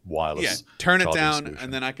proper wireless. Yeah, turn it down, solution.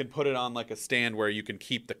 and then I can put it on like a stand where you can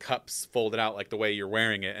keep the cups folded out like the way you're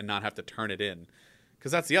wearing it and not have to turn it in.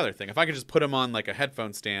 Because that's the other thing. If I could just put them on like a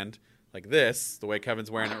headphone stand like this, the way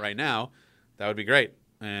Kevin's wearing it right now, that would be great.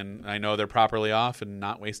 And I know they're properly off and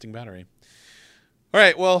not wasting battery. All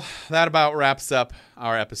right, well, that about wraps up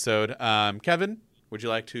our episode. Kevin, would you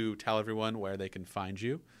like to tell everyone where they can find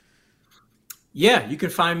you? Yeah, you can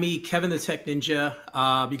find me, Kevin the Tech Ninja.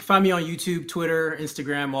 You can find me on YouTube, Twitter,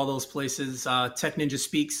 Instagram, all those places. Tech Ninja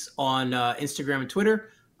Speaks on Instagram and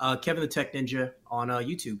Twitter. Kevin the Tech Ninja on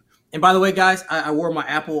YouTube. And by the way, guys, I wore my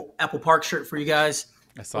Apple Park shirt for you guys.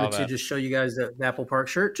 I saw that. To just show you guys the Apple Park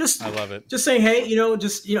shirt. I love it. Just saying, hey,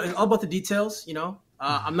 all about the details.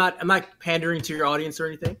 I'm not pandering to your audience or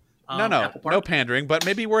anything. No pandering, but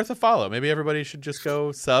maybe worth a follow. Maybe everybody should just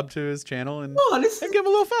go sub to his channel and give him a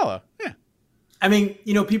little follow. Yeah. I mean,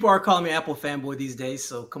 people are calling me Apple fanboy these days,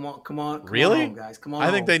 so come on, really, on, guys, come on. I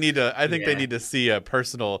think they need to. They need to see a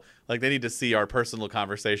personal, they need to see our personal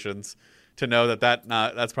conversations to know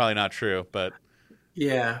that's probably not true. But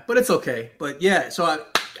yeah, but it's okay. But yeah, so I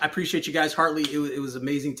appreciate you guys, Hartley. It was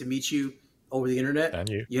amazing to meet you over the internet. And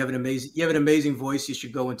you have an amazing voice. You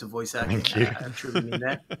should go into voice acting. Thank you. I truly mean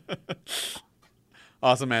that.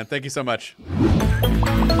 Awesome, man. Thank you so much.